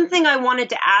the one thing I wanted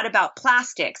to add about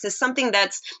plastics is something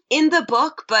that's in the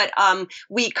book, but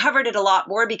we covered it a lot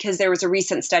more because there was a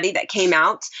recent study that came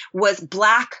out, was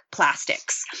black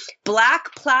plastics.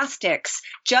 Black plastics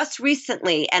just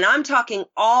recently, and I'm talking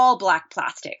all black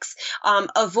plastics,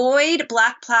 avoid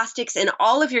black plastics in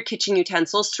all of your kitchen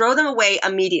utensils, throw them away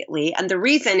immediately. And the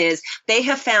reason is they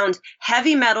have found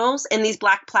heavy metals in these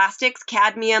black plastics,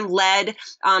 cadmium, lead.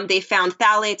 They found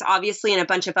phthalates, obviously, and a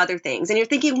bunch of other things. And you're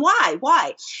thinking, why?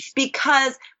 Why?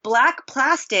 Because black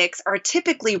plastics are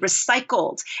typically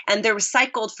recycled, and they're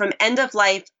recycled from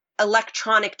end-of-life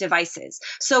electronic devices.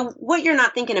 So what you're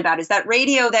not thinking about is that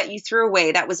radio that you threw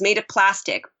away that was made of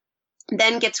plastic.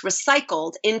 then gets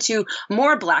recycled into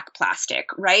more black plastic,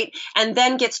 right? And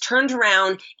then gets turned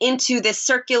around into this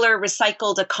circular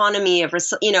recycled economy of,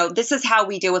 this is how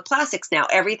we deal with plastics now.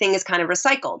 Everything is kind of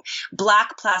recycled.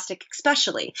 Black plastic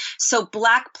especially. So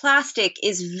black plastic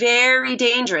is very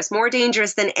dangerous, more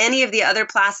dangerous than any of the other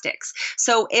plastics.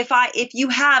 So if you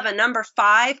have a number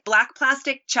 5 black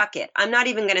plastic, chuck it. I'm not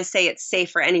even going to say it's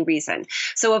safe for any reason.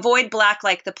 So avoid black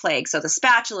like the plague. So the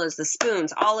spatulas, the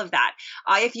spoons, all of that.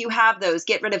 If you have those,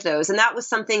 get rid of those. And that was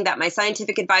something that my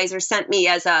scientific advisor sent me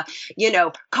as a,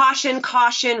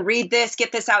 caution, read this,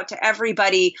 get this out to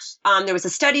everybody. There was a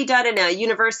study done in a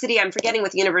university. I'm forgetting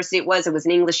what the university it was. It was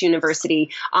an English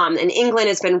university. And England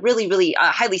has been really, really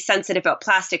highly sensitive about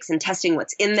plastics and testing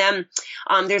what's in them.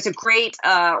 There's a great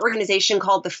organization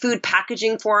called the Food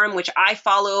Packaging Forum, which I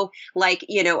follow. I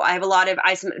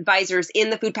have some advisors in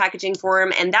the Food Packaging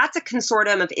Forum, and that's a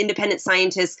consortium of independent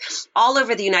scientists all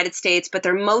over the United States, but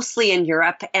they're mostly in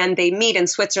Europe, and they meet in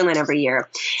Switzerland every year.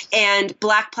 And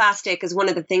black plastic is one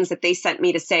of the things that they sent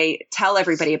me to say, tell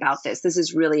everybody about this. This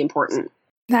is really important.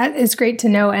 That is great to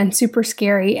know and super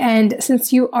scary. And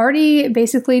since you already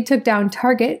basically took down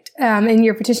Target in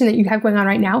your petition that you have going on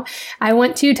right now, I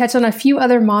want to touch on a few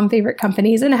other mom favorite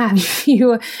companies and have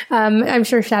you, I'm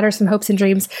sure, shatter some hopes and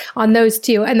dreams on those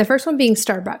too. And the first one being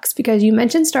Starbucks, because you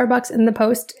mentioned Starbucks in the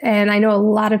post, and I know a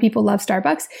lot of people love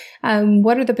Starbucks.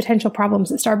 What are the potential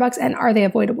problems at Starbucks, and are they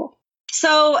avoidable?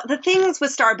 So the things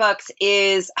with Starbucks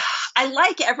is I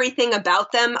like everything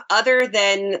about them other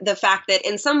than the fact that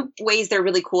in some ways they're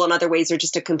really cool and other ways they're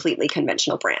just a completely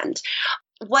conventional brand.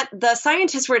 What the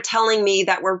scientists were telling me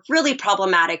that were really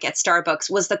problematic at Starbucks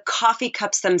was the coffee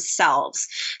cups themselves.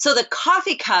 So the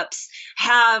coffee cups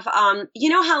have,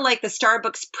 how like the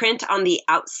Starbucks print on the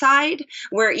outside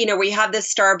where you have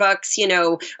this Starbucks,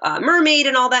 mermaid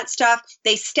and all that stuff,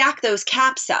 they stack those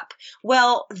caps up.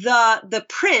 Well, the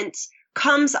print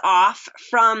comes off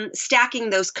from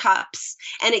stacking those cups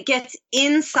and it gets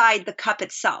inside the cup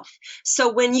itself. So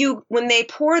when they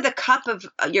pour the cup of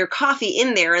your coffee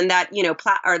in there and that,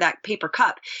 or that paper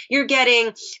cup, you're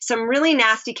getting some really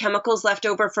nasty chemicals left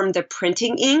over from the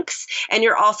printing inks. And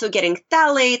you're also getting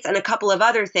phthalates and a couple of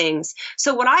other things.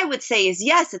 So what I would say is,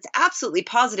 yes, it's absolutely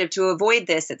positive to avoid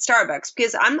this at Starbucks,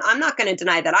 because I'm not going to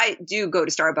deny that I do go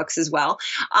to Starbucks as well.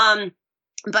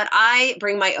 But I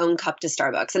bring my own cup to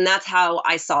Starbucks, and that's how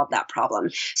I solve that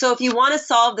problem. So if you want to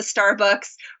solve the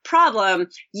Starbucks problem,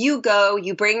 you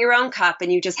bring your own cup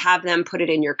and you just have them put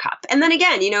it in your cup. And then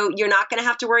again, you're not going to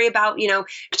have to worry about,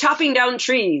 chopping down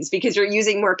trees because you're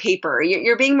using more paper.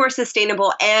 You're being more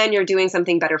sustainable and you're doing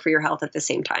something better for your health at the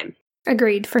same time.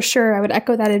 Agreed, for sure. I would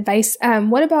echo that advice.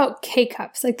 What about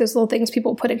K-cups, like those little things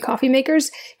people put in coffee makers?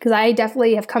 Because I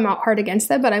definitely have come out hard against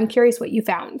them, but I'm curious what you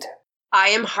found.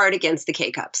 I am hard against the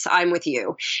K-cups. I'm with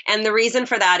you. And the reason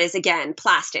for that is, again,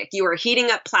 plastic. You are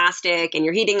heating up plastic and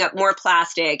you're heating up more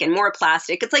plastic and more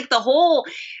plastic. It's like the whole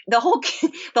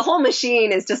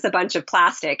machine is just a bunch of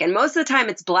plastic. And most of the time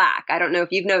it's black. I don't know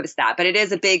if you've noticed that, but it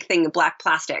is a big thing, of black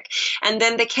plastic. And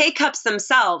then the K-cups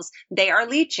themselves, they are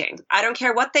leaching. I don't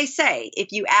care what they say.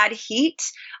 If you add heat,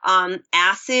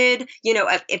 acid,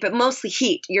 but mostly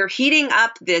heat, you're heating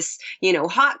up this,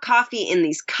 hot coffee in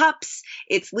these cups.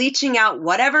 It's leaching out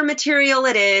whatever material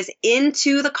it is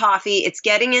into the coffee. It's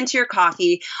getting into your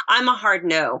coffee. I'm a hard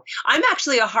no. I'm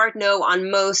actually a hard no on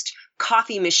most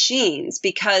coffee machines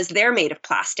because they're made of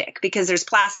plastic, because there's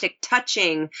plastic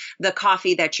touching the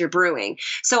coffee that you're brewing.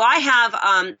 So I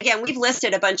have, again, we've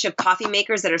listed a bunch of coffee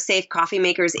makers that are safe coffee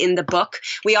makers in the book.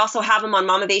 We also have them on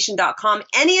momavation.com.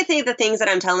 Any of the things that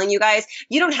I'm telling you guys,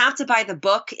 you don't have to buy the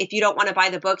book. If you don't want to buy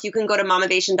the book, you can go to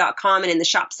momavation.com, and in the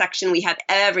shop section, we have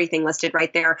everything listed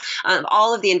right there.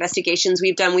 All of the investigations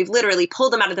we've done, we've literally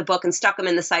pulled them out of the book and stuck them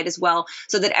in the site as well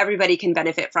so that everybody can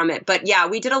benefit from it. But yeah,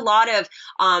 we did a lot of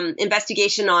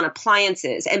investigation on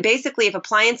appliances. And basically, if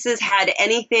appliances had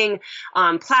anything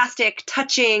plastic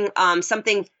touching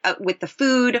something with the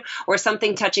food or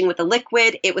something touching with the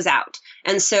liquid, it was out.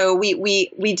 And so we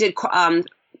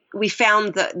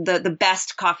found the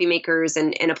best coffee makers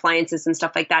and appliances and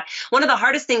stuff like that. One of the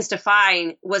hardest things to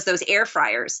find was those air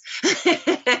fryers.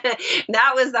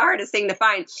 That was the hardest thing to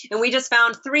find. And we just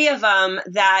found 3 of them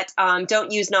that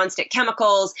don't use nonstick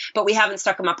chemicals, but we haven't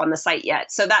stuck them up on the site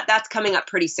yet. So that's coming up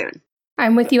pretty soon.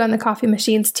 I'm with you on the coffee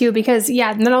machines too, because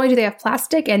not only do they have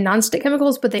plastic and nonstick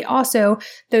chemicals, but they also,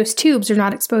 those tubes are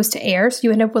not exposed to air. So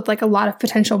you end up with like a lot of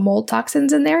potential mold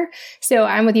toxins in there. So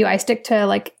I'm with you. I stick to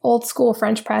like old school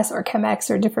French press or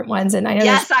Chemex or different ones. And I know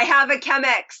yes, I have a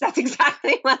Chemex. That's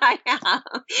exactly what I have.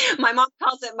 My mom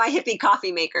calls it my hippie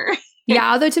coffee maker.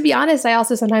 Yeah. Although to be honest, I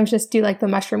also sometimes just do like the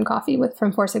mushroom coffee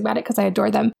from Four Sigmatic because I adore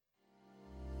them.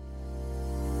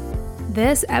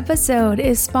 This episode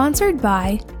is sponsored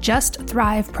by Just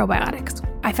Thrive Probiotics.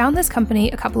 I found this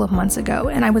company a couple of months ago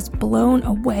and I was blown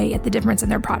away at the difference in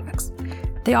their products.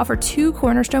 They offer 2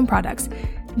 cornerstone products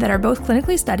that are both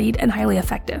clinically studied and highly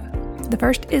effective. The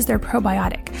first is their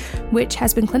probiotic, which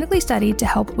has been clinically studied to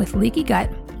help with leaky gut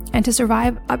and to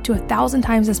survive up to 1,000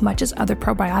 times as much as other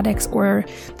probiotics or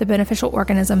the beneficial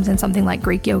organisms in something like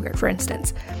Greek yogurt, for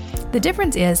instance. The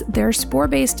difference is their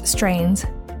spore-based strains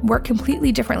work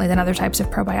completely differently than other types of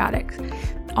probiotics.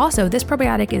 Also, this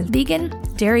probiotic is vegan,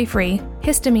 dairy-free,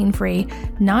 histamine-free,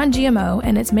 non-GMO,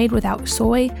 and it's made without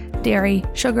soy, dairy,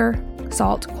 sugar,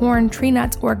 salt, corn, tree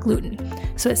nuts, or gluten,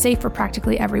 so it's safe for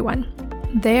practically everyone.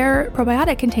 Their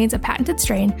probiotic contains a patented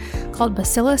strain called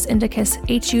Bacillus indicus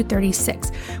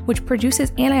HU36, which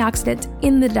produces antioxidants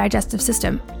in the digestive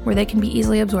system where they can be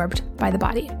easily absorbed by the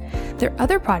body. Their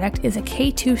other product is a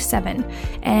K27,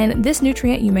 and this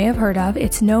nutrient you may have heard of.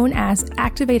 It's known as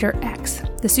Activator X,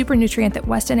 the super nutrient that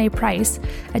Weston A. Price,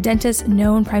 a dentist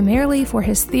known primarily for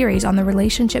his theories on the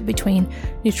relationship between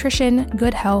nutrition,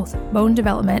 good health, bone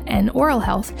development, and oral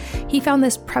health, he found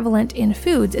this prevalent in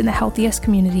foods in the healthiest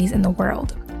communities in the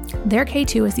world. Their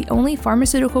K2 is the only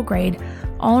pharmaceutical-grade,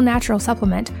 all-natural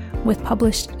supplement with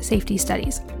published safety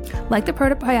studies. Like the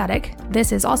probiotic,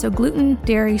 this is also gluten,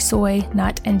 dairy, soy,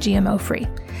 nut, and GMO-free.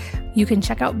 You can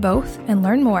check out both and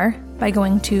learn more by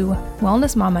going to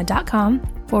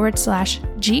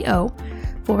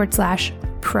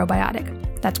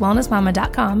wellnessmama.com/go/probiotic. That's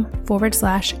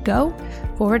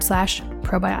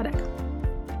wellnessmama.com/go/probiotic.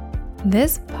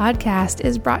 This podcast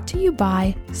is brought to you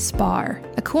by Spar,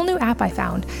 a cool new app I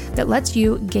found that lets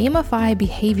you gamify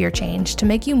behavior change to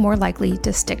make you more likely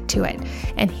to stick to it.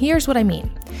 And here's what I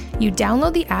mean. You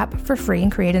download the app for free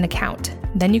and create an account.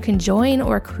 Then you can join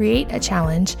or create a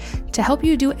challenge to help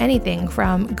you do anything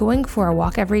from going for a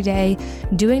walk every day,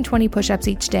 doing 20 push-ups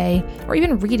each day, or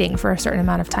even reading for a certain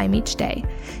amount of time each day.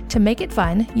 To make it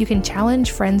fun, you can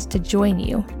challenge friends to join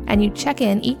you, and you check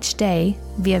in each day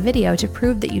via video to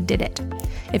prove that you did it.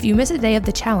 If you miss a day of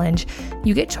the challenge,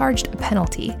 you get charged a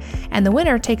penalty, and the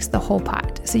winner takes the whole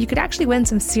pot. So you could actually win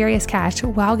some serious cash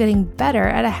while getting better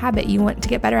at a habit you want to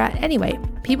get better at anyway.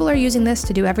 People are using this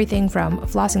to do everything from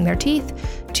flossing their teeth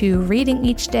to reading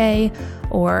each day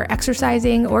or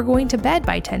exercising or going to bed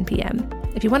by 10 p.m.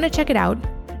 If you want to check it out,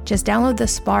 just download the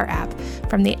Spar app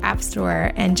from the App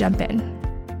Store and jump in.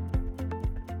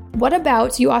 What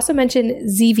about, you also mentioned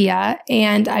Zevia,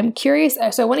 and I'm curious,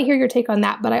 so I want to hear your take on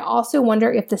that, but I also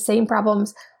wonder if the same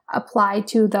problems apply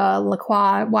to the La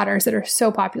Croix waters that are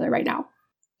so popular right now.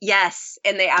 Yes,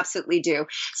 and they absolutely do.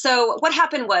 So what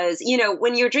happened was,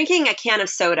 when you're drinking a can of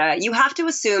soda, you have to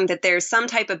assume that there's some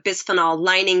type of bisphenol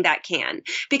lining that can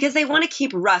because they want to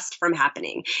keep rust from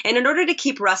happening. And in order to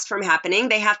keep rust from happening,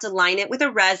 they have to line it with a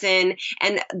resin.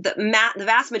 And the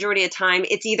vast majority of time,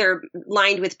 it's either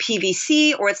lined with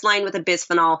PVC or it's lined with a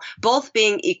bisphenol, both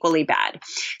being equally bad.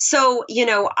 So,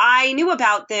 I knew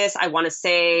about this, I want to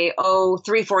say,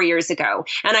 3-4 years ago.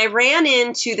 And I ran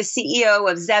into the CEO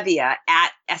of Zevia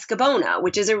at Escabona,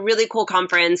 which is a really cool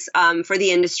conference for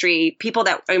the industry, people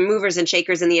that are movers and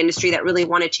shakers in the industry that really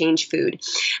want to change food.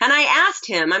 And I asked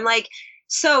him, I'm like,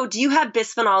 so do you have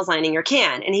bisphenols lining your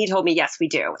can? And he told me, yes, we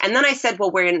do. And then I said,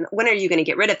 well, when are you going to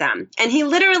get rid of them? And he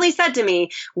literally said to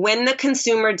me, when the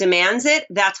consumer demands it,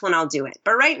 that's when I'll do it.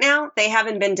 But right now they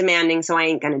haven't been demanding, so I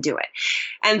ain't going to do it.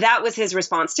 And that was his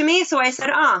response to me. So I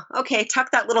said, okay,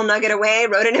 tuck that little nugget away,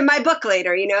 wrote it in my book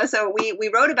later, So we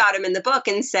wrote about him in the book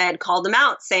and called him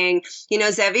out saying,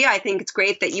 Zevia, I think it's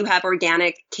great that you have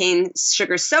organic cane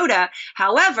sugar soda.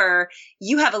 However,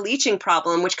 you have a leaching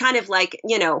problem, which kind of like,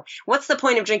 what's the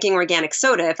point of drinking organic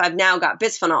soda if I've now got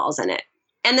bisphenols in it?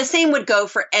 And the same would go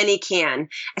for any can.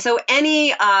 So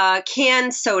any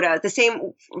canned soda, the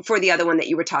same for the other one that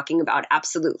you were talking about,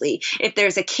 absolutely. If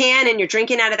there's a can and you're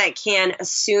drinking out of that can,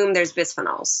 assume there's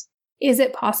bisphenols. Is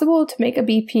it possible to make a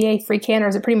BPA-free can, or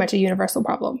is it pretty much a universal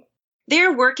problem?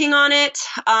 They're working on it.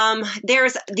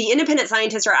 The independent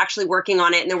scientists are actually working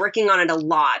on it, and they're working on it a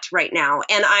lot right now.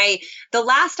 And the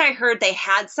last I heard, they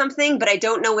had something, but I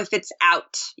don't know if it's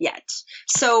out yet.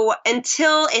 So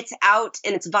until it's out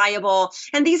and it's viable,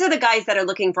 and these are the guys that are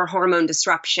looking for hormone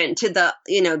disruption to the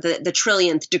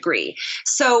trillionth degree.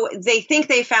 So they think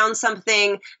they found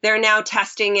something. They're now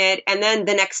testing it, and then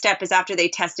the next step is after they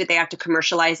test it, they have to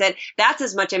commercialize it. That's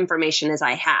as much information as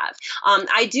I have.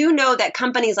 I do know that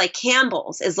companies like Cam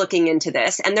Campbell's is looking into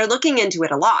this, and they're looking into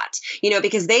it a lot,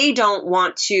 because they don't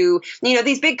want to,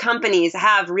 these big companies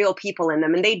have real people in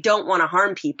them and they don't want to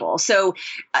harm people. So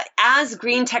as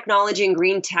green technology and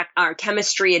green tech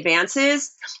chemistry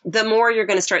advances, the more you're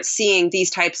going to start seeing these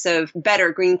types of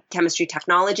better green chemistry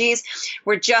technologies.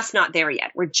 We're just not there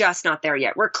yet.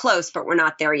 We're close, but we're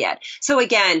not there yet. So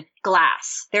again,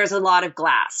 glass. There's a lot of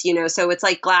glass, so it's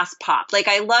like glass pop. Like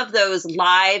I love those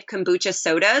live kombucha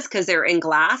sodas because they're in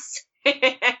glass.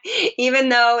 Even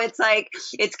though it's like,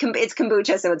 it's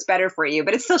kombucha, so it's better for you,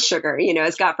 but it's still sugar,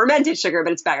 it's got fermented sugar,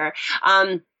 but it's better.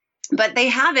 But they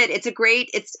have it.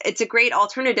 It's a great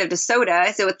alternative to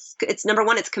soda. So it's number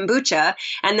one, it's kombucha.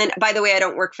 And then, by the way, I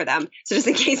don't work for them. So just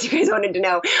in case you guys wanted to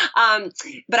know.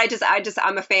 But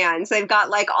I'm a fan. So they've got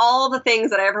like all the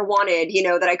things that I ever wanted,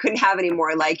 that I couldn't have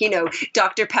anymore. Like,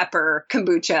 Dr. Pepper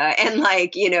kombucha and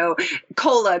like,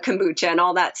 cola kombucha and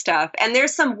all that stuff. And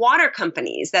there's some water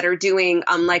companies that are doing,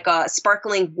 like a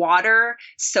sparkling water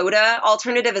soda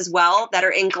alternative as well that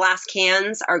are in glass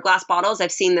cans or glass bottles.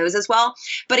 I've seen those as well.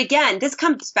 But again, this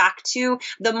comes back to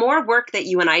the more work that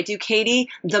you and I do, Katie,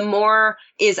 the more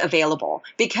is available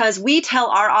because we tell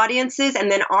our audiences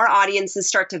and then our audiences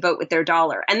start to vote with their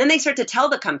dollar. And then they start to tell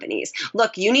the companies,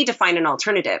 look, you need to find an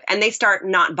alternative. And they start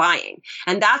not buying.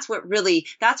 And that's where the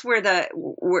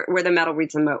metal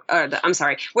reads the most,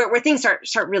 where things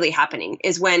start really happening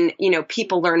is when,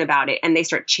 people learn about it and they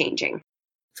start changing.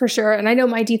 For sure. And I know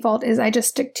my default is I just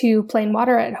stick to plain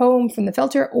water at home from the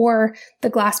filter or the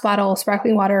glass bottle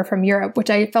sparkling water from Europe, which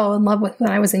I fell in love with when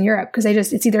I was in Europe because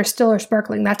it's either still or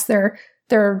sparkling. That's their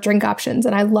drink options.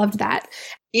 And I loved that.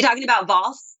 You talking about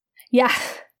Voss? Yeah.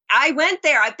 I went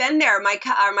there. I've been there. My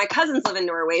cousins live in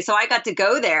Norway, so I got to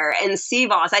go there and see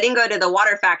Voss. I didn't go to the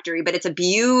water factory, but it's a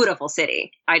beautiful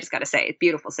city. I just got to say,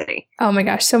 beautiful city. Oh my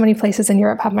gosh, so many places in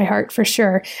Europe have my heart for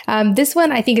sure. This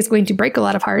one I think is going to break a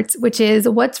lot of hearts, which is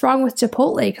what's wrong with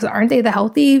Chipotle? Because aren't they the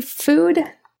healthy food?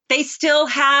 They still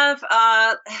have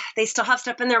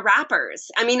stuff in their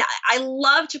wrappers. I mean, I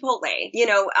love Chipotle.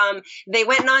 They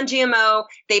went non-GMO.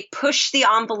 They pushed the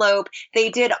envelope. They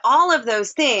did all of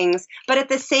those things, but at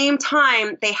the same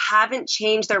time, they haven't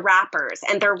changed their wrappers,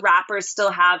 and their wrappers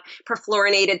still have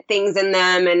perfluorinated things in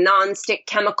them and non-stick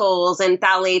chemicals and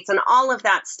phthalates and all of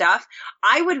that stuff.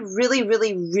 I would really,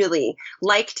 really, really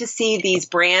like to see these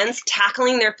brands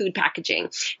tackling their food packaging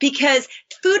because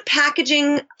food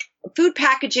packaging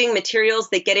materials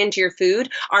that get into your food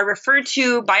are referred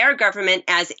to by our government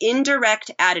as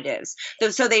indirect additives.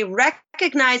 So they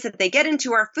recognize that they get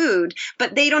into our food,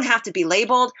 but they don't have to be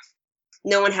labeled.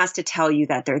 No one has to tell you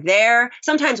that they're there.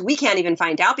 Sometimes we can't even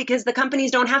find out because the companies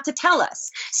don't have to tell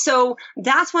us. So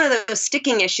that's one of those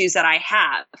sticking issues that I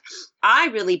have. I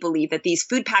really believe that these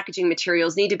food packaging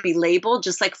materials need to be labeled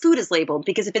just like food is labeled,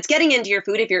 because if it's getting into your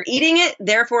food, if you're eating it,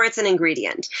 therefore it's an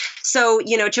ingredient. So,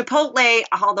 Chipotle,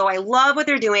 although I love what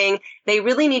they're doing, they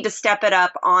really need to step it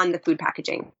up on the food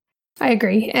packaging. I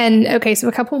agree. And okay, so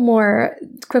a couple more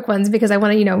quick ones because I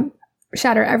want to,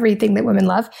 shatter everything that women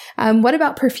love. What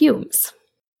about perfumes?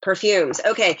 Perfumes.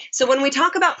 Okay. So when we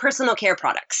talk about personal care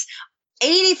products,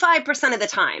 85% of the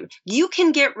time, you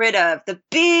can get rid of the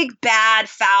big, bad,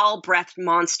 foul breath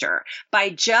monster by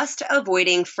just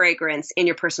avoiding fragrance in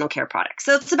your personal care products.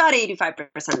 So it's about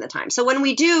 85% of the time. So when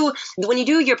you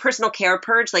do your personal care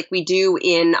purge, like we do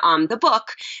in the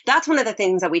book, that's one of the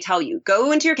things that we tell you.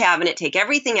 Go into your cabinet, take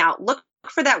everything out, look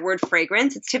for that word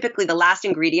fragrance. It's typically the last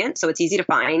ingredient, so it's easy to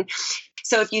find.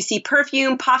 So if you see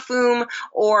perfume, parfum,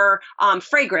 or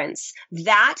fragrance,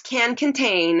 that can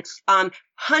contain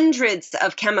hundreds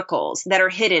of chemicals that are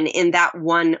hidden in that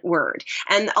one word.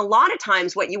 And a lot of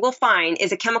times what you will find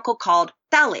is a chemical called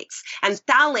phthalates. And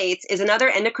phthalates is another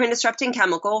endocrine disrupting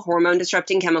chemical, hormone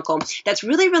disrupting chemical that's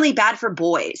really, really bad for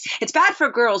boys. It's bad for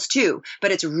girls too,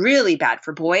 but it's really bad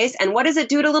for boys. And what does it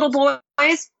do to little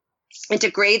boys? It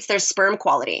degrades their sperm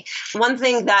quality. One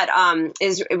thing that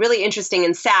is really interesting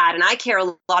and sad, and I care a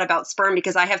lot about sperm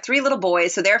because I have 3 little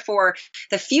boys, so therefore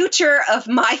the future of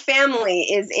my family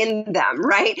is in them,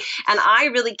 right? And I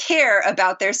really care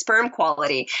about their sperm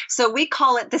quality. So we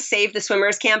call it the Save the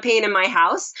Swimmers campaign in my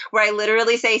house, where I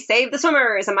literally say, save the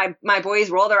swimmers. And my boys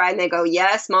roll their eye and they go,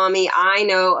 yes, mommy, I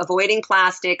know, avoiding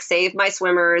plastic, save my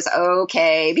swimmers.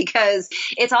 Okay, because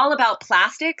it's all about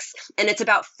plastics and it's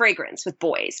about fragrance with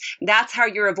boys. That's how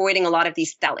you're avoiding a lot of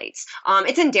these phthalates.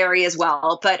 It's in dairy as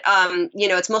well, but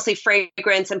it's mostly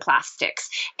fragrance and plastics.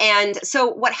 And so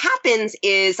what happens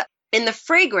is In the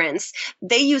fragrance,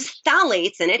 they use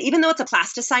phthalates in it. Even though it's a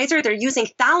plasticizer, they're using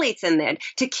phthalates in it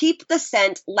to keep the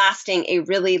scent lasting a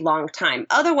really long time.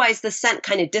 Otherwise, the scent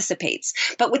kind of dissipates.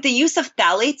 But with the use of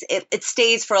phthalates, it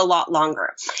stays for a lot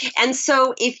longer. And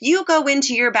so if you go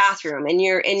into your bathroom and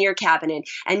you're in your cabinet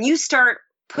and you start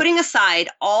putting aside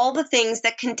all the things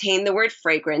that contain the word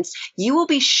fragrance, you will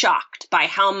be shocked by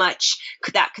how much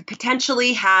that could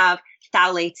potentially have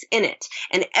phthalates in it.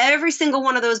 And every single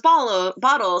one of those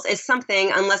bottles is something,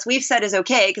 unless we've said is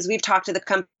okay, because we've talked to the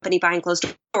company behind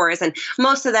closed doors, and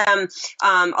most of them,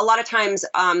 a lot of times,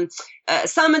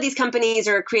 some of these companies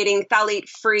are creating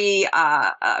phthalate-free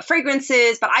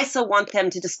fragrances, but I still want them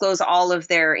to disclose all of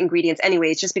their ingredients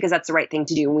anyways, just because that's the right thing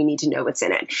to do and we need to know what's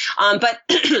in it. But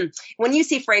when you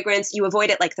see fragrance, you avoid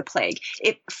it like the plague.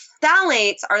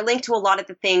 Phthalates are linked to a lot of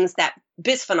the things that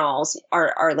bisphenols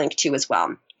are linked to as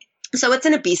well. So it's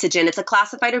an obesogen. It's a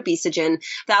classified obesogen.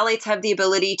 Phthalates have the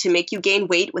ability to make you gain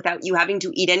weight without you having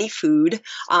to eat any food.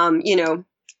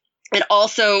 It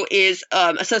also is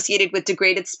associated with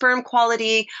degraded sperm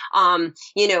quality,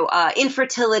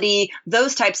 infertility,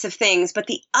 those types of things. But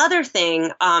the other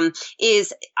thing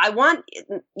is I want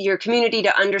your community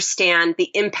to understand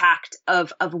the impact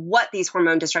of what these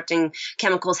hormone-disrupting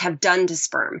chemicals have done to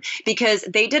sperm. Because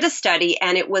they did a study,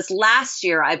 and it was last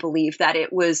year, I believe, that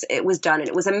it was done. And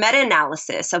it was a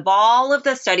meta-analysis of all of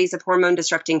the studies of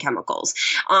hormone-disrupting chemicals.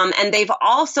 And they've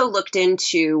also looked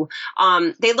into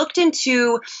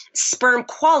sperm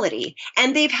quality,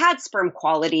 and they've had sperm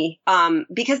quality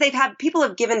because people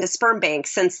have given to sperm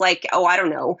banks since the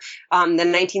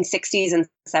 1960s and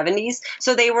 70s.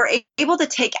 So they were able to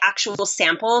take actual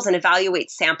samples and evaluate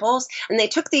samples, and they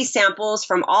took these samples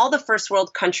from all the first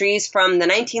world countries from the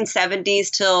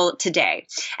 1970s till today.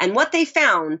 And what they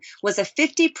found was a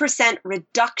 50%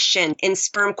 reduction in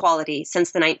sperm quality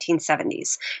since the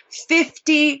 1970s.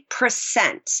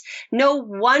 50%. No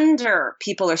wonder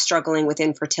people are struggling with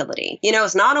infertility.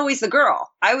 It's not always the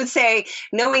girl. I would say,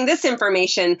 knowing this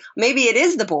information, maybe it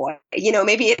is the boy,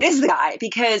 maybe it is the guy,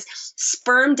 because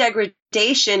sperm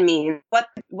degradation means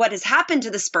what has happened to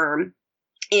the sperm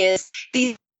is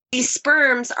these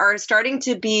sperms are starting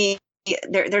to be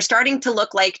they're starting to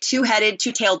look like two-headed,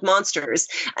 two-tailed monsters.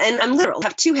 And I'm literal,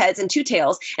 have two heads and two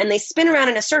tails, and they spin around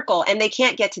in a circle, and they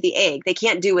can't get to the egg. They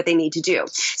can't do what they need to do.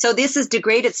 So this is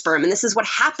degraded sperm, and this is what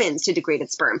happens to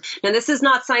degraded sperm. Now, this is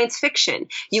not science fiction.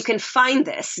 You can find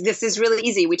this. This is really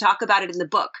easy. We talk about it in the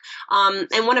book.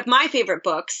 And one of my favorite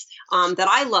books that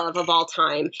I love of all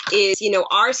time is,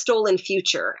 Our Stolen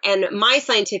Future. And my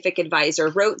scientific advisor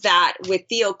wrote that with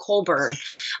Theo Colburn.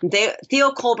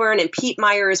 Theo Colburn and Pete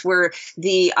Myers were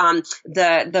the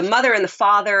mother and the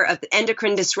father of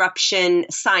endocrine disruption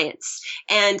science.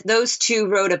 And those two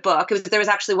wrote a book. There was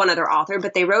actually one other author,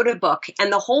 but they wrote a book.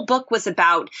 And the whole book was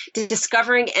about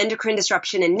discovering endocrine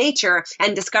disruption in nature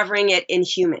and discovering it in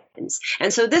humans.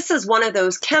 And so this is one of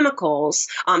those chemicals,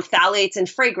 phthalates in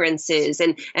fragrances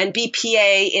and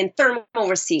BPA in thermal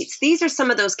receipts. These are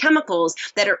some of those chemicals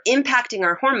that are impacting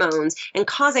our hormones and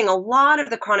causing a lot of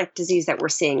the chronic disease that we're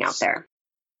seeing out there.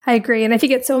 I agree. And I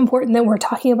think it's so important that we're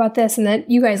talking about this and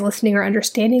that you guys listening are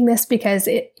understanding this, because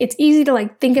it's easy to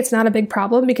think it's not a big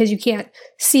problem because you can't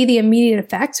see the immediate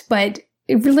effect. But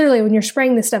literally, when you're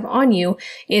spraying this stuff on you,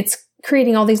 it's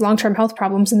creating all these long-term health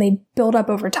problems, and they build up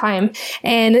over time.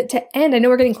 And to end, I know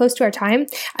we're getting close to our time.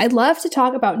 I'd love to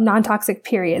talk about non-toxic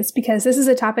periods, because this is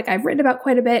a topic I've written about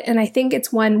quite a bit, and I think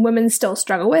it's one women still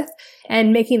struggle with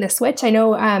and making the switch. I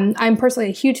know I'm personally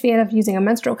a huge fan of using a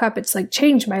menstrual cup. It's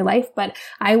changed my life, but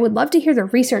I would love to hear the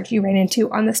research you ran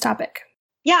into on this topic.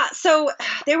 Yeah, so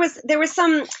there was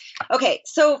some, okay,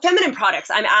 so feminine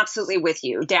products, I'm absolutely with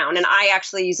you down. And I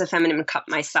actually use a feminine cup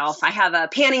myself. I have a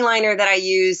panty liner that I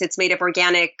use. It's made of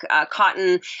organic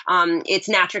cotton. It's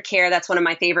NatraCare. That's one of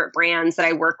my favorite brands that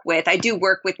I work with. I do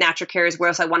work with NatraCare as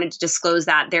well, so I wanted to disclose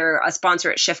that. They're a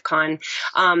sponsor at ShiftCon.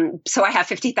 So I have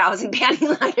 50,000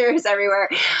 panty liners everywhere.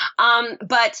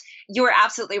 But you're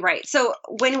absolutely right. So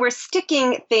when we're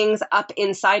sticking things up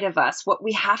inside of us, what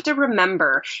we have to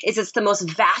remember is it's the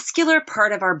most vascular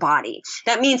part of our body.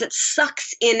 That means it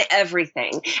sucks in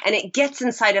everything and it gets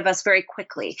inside of us very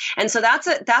quickly. And so that's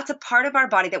a part of our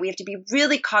body that we have to be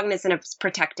really cognizant of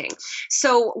protecting.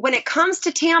 So when it comes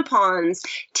to tampons,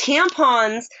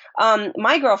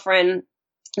 my girlfriend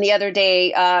the other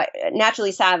day,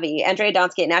 Naturally Savvy, Andrea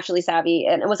Donskey at Naturally Savvy,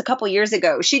 and it was a couple years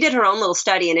ago, she did her own little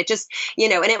study, and it just,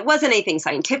 and it wasn't anything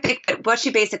scientific, but what she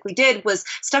basically did was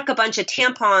stuck a bunch of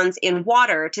tampons in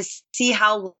water to see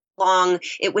how long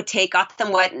it would take, got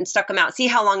them wet and stuck them out, see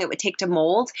how long it would take to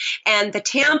mold. And the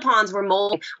tampons were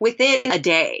molded within a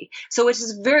day. So it's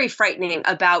just very frightening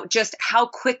about just how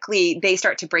quickly they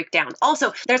start to break down.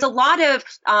 Also, there's a lot of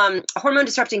hormone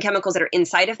disrupting chemicals that are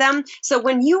inside of them. So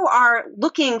when you are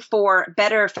looking for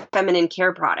better feminine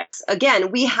care products,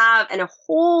 again, we have a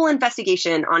whole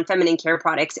investigation on feminine care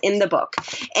products in the book.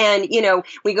 And,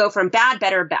 we go from bad,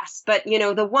 better, best. But,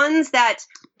 the ones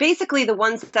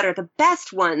that are the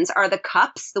best ones are the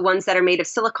cups, the ones that are made of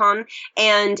silicone,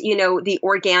 and, the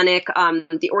organic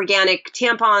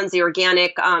tampons, the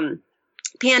organic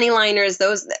panty liners,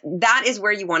 that is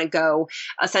where you want to go,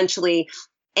 essentially.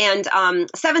 And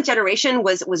seventh generation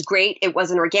was great. It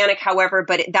wasn't organic, however,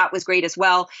 but that was great as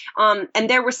well. And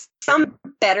there were some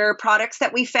better products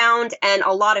that we found and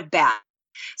a lot of bad.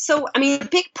 So, the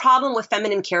big problem with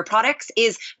feminine care products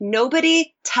is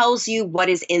nobody tells you what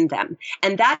is in them.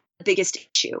 And that's the biggest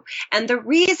issue. And the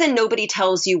reason nobody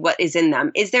tells you what is in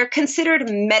them is they're considered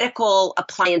medical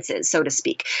appliances, so to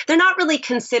speak. They're not really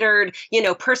considered,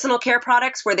 personal care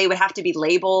products where they would have to be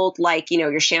labeled like,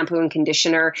 your shampoo and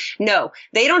conditioner. No,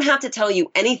 they don't have to tell you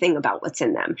anything about what's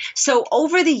in them. So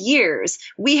over the years,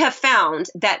 we have found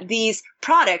that these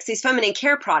products, these feminine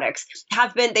care products,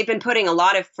 they've been putting a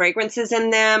lot of fragrances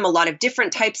in them, a lot of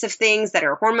different types of things that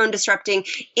are hormone disrupting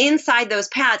inside those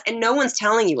pads, and no one's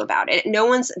telling you about it. No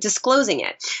one's disclosing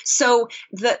it. So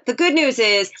the good news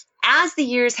is, as the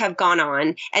years have gone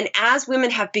on and as women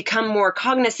have become more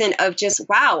cognizant of just,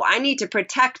 wow, I need to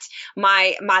protect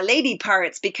my lady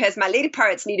parts because my lady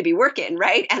parts need to be working,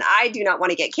 right? And I do not want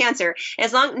to get cancer.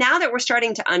 Now that we're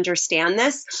starting to understand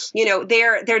this,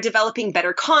 they're developing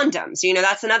better condoms.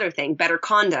 That's another thing, better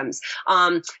condoms,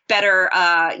 better,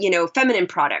 feminine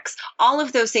products. All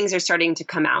of those things are starting to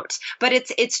come out. But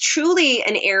it's truly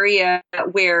an area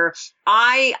where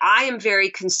I am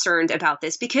very concerned about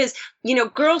this because,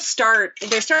 girls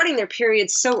they're starting their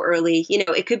periods so early.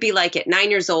 It could be like at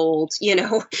 9 years old,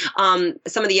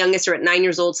 some of the youngest are at 9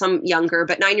 years old, some younger,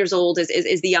 but 9 years old is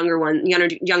the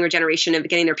younger generation of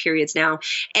getting their periods now.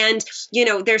 And,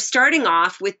 they're starting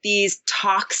off with these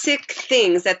toxic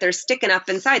things that they're sticking up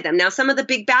inside them. Now, some of the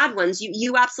big bad ones,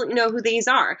 you absolutely know who these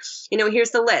are.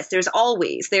 Here's the list.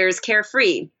 There's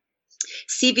Carefree,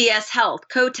 CVS Health,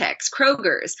 Kotex,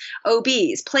 Kroger's,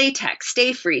 OB's, Playtex,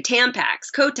 Stay Free, Tampax,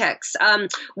 Kotex,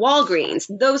 Walgreens.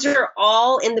 Those are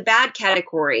all in the bad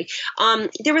category.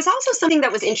 There was also something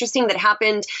that was interesting that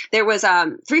happened. There was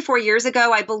 3-4 years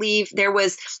ago, I believe, there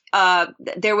was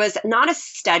not a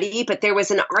study, but there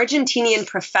was an Argentinian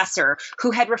professor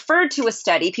who had referred to a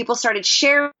study. People started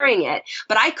sharing it,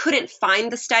 but I couldn't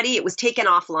find the study. It was taken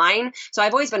offline. So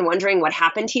I've always been wondering what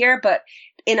happened here, but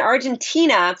in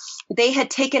Argentina, they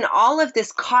had taken all of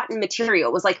this cotton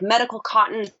material. It was like medical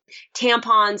cotton,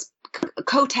 tampons,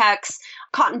 Kotex,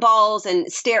 cotton balls,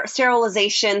 and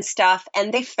sterilization stuff,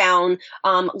 and they found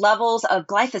levels of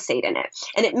glyphosate in it.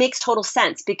 And it makes total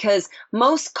sense because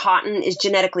most cotton is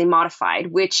genetically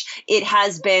modified, which it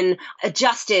has been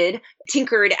adjusted,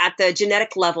 tinkered at the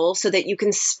genetic level so that you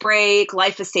can spray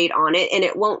glyphosate on it and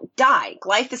it won't die.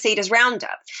 Glyphosate is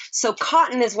Roundup. So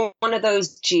cotton is one of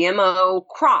those GMO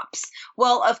crops.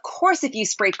 Well, of course, if you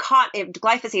spray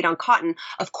glyphosate on cotton,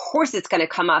 of course it's going to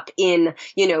come up in,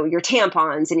 your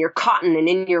tampons and your cotton and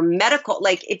in your medical,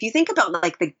 like if you think about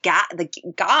like the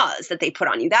gauze that they put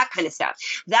on you, that kind of stuff,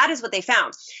 that is what they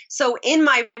found. So in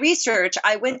my research,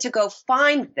 I went to go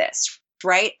find this,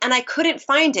 right? And I couldn't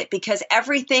find it because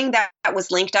everything that was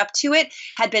linked up to it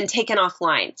had been taken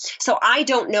offline. So I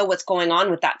don't know what's going on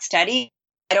with that study.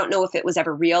 I don't know if it was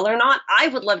ever real or not. I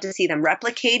would love to see them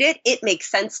replicate it. It makes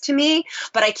sense to me,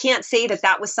 but I can't say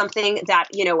that was something that,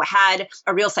 had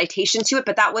a real citation to it,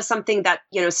 but that was something that,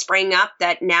 sprang up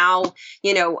that now,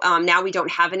 now we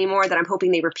don't have anymore that I'm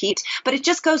hoping they repeat. But it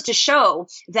just goes to show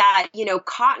that,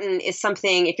 cotton is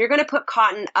something, if you're going to put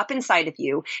cotton up inside of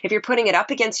you, if you're putting it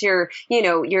up against your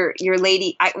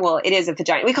lady, it is a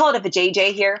vagina. We call it a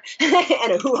vajayjay here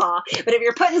and a hoo-ha. But if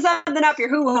you're putting something up your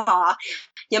hoo-ha,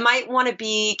 you might want to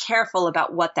be careful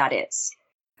about what that is.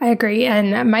 I agree.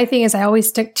 And my thing is I always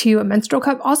stick to a menstrual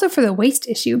cup also for the waste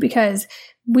issue because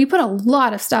we put a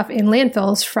lot of stuff in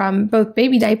landfills from both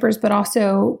baby diapers, but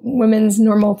also women's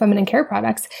normal feminine care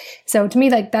products. So to me,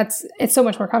 it's so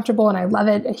much more comfortable and I love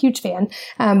it. A huge fan.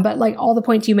 But like all the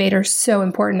points you made are so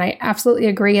important. I absolutely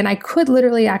agree. And I could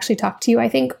literally actually talk to you, I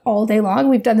think, all day long.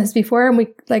 We've done this before and we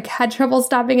had trouble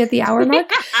stopping at the hour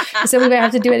mark. So we might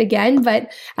have to do it again.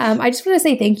 But I just want to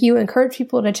say thank you. Encourage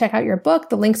people to check out your book.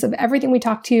 The links of everything we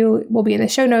talked to will be in the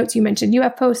show notes. You mentioned you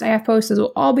have posts, I have posts. Those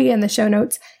will all be in the show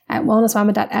notes at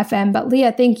wellnessmama.fm. But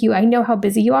Leah, thank you. I know how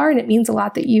busy you are, and it means a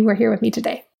lot that you were here with me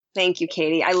today. Thank you,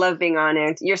 Katie. I love being on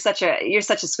it. You're such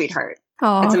a sweetheart.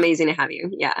 Oh, it's amazing to have you.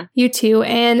 Yeah. You too.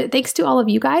 And thanks to all of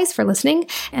you guys for listening.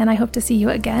 And I hope to see you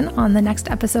again on the next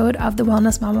episode of the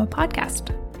Wellness Mama podcast.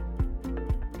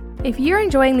 If you're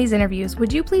enjoying these interviews,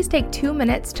 would you please take 2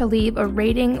 minutes to leave a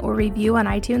rating or review on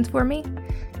iTunes for me?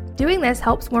 Doing this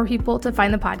helps more people to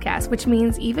find the podcast, which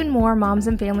means even more moms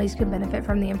and families can benefit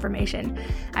from the information.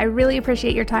 I really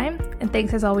appreciate your time, and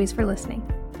thanks as always for listening.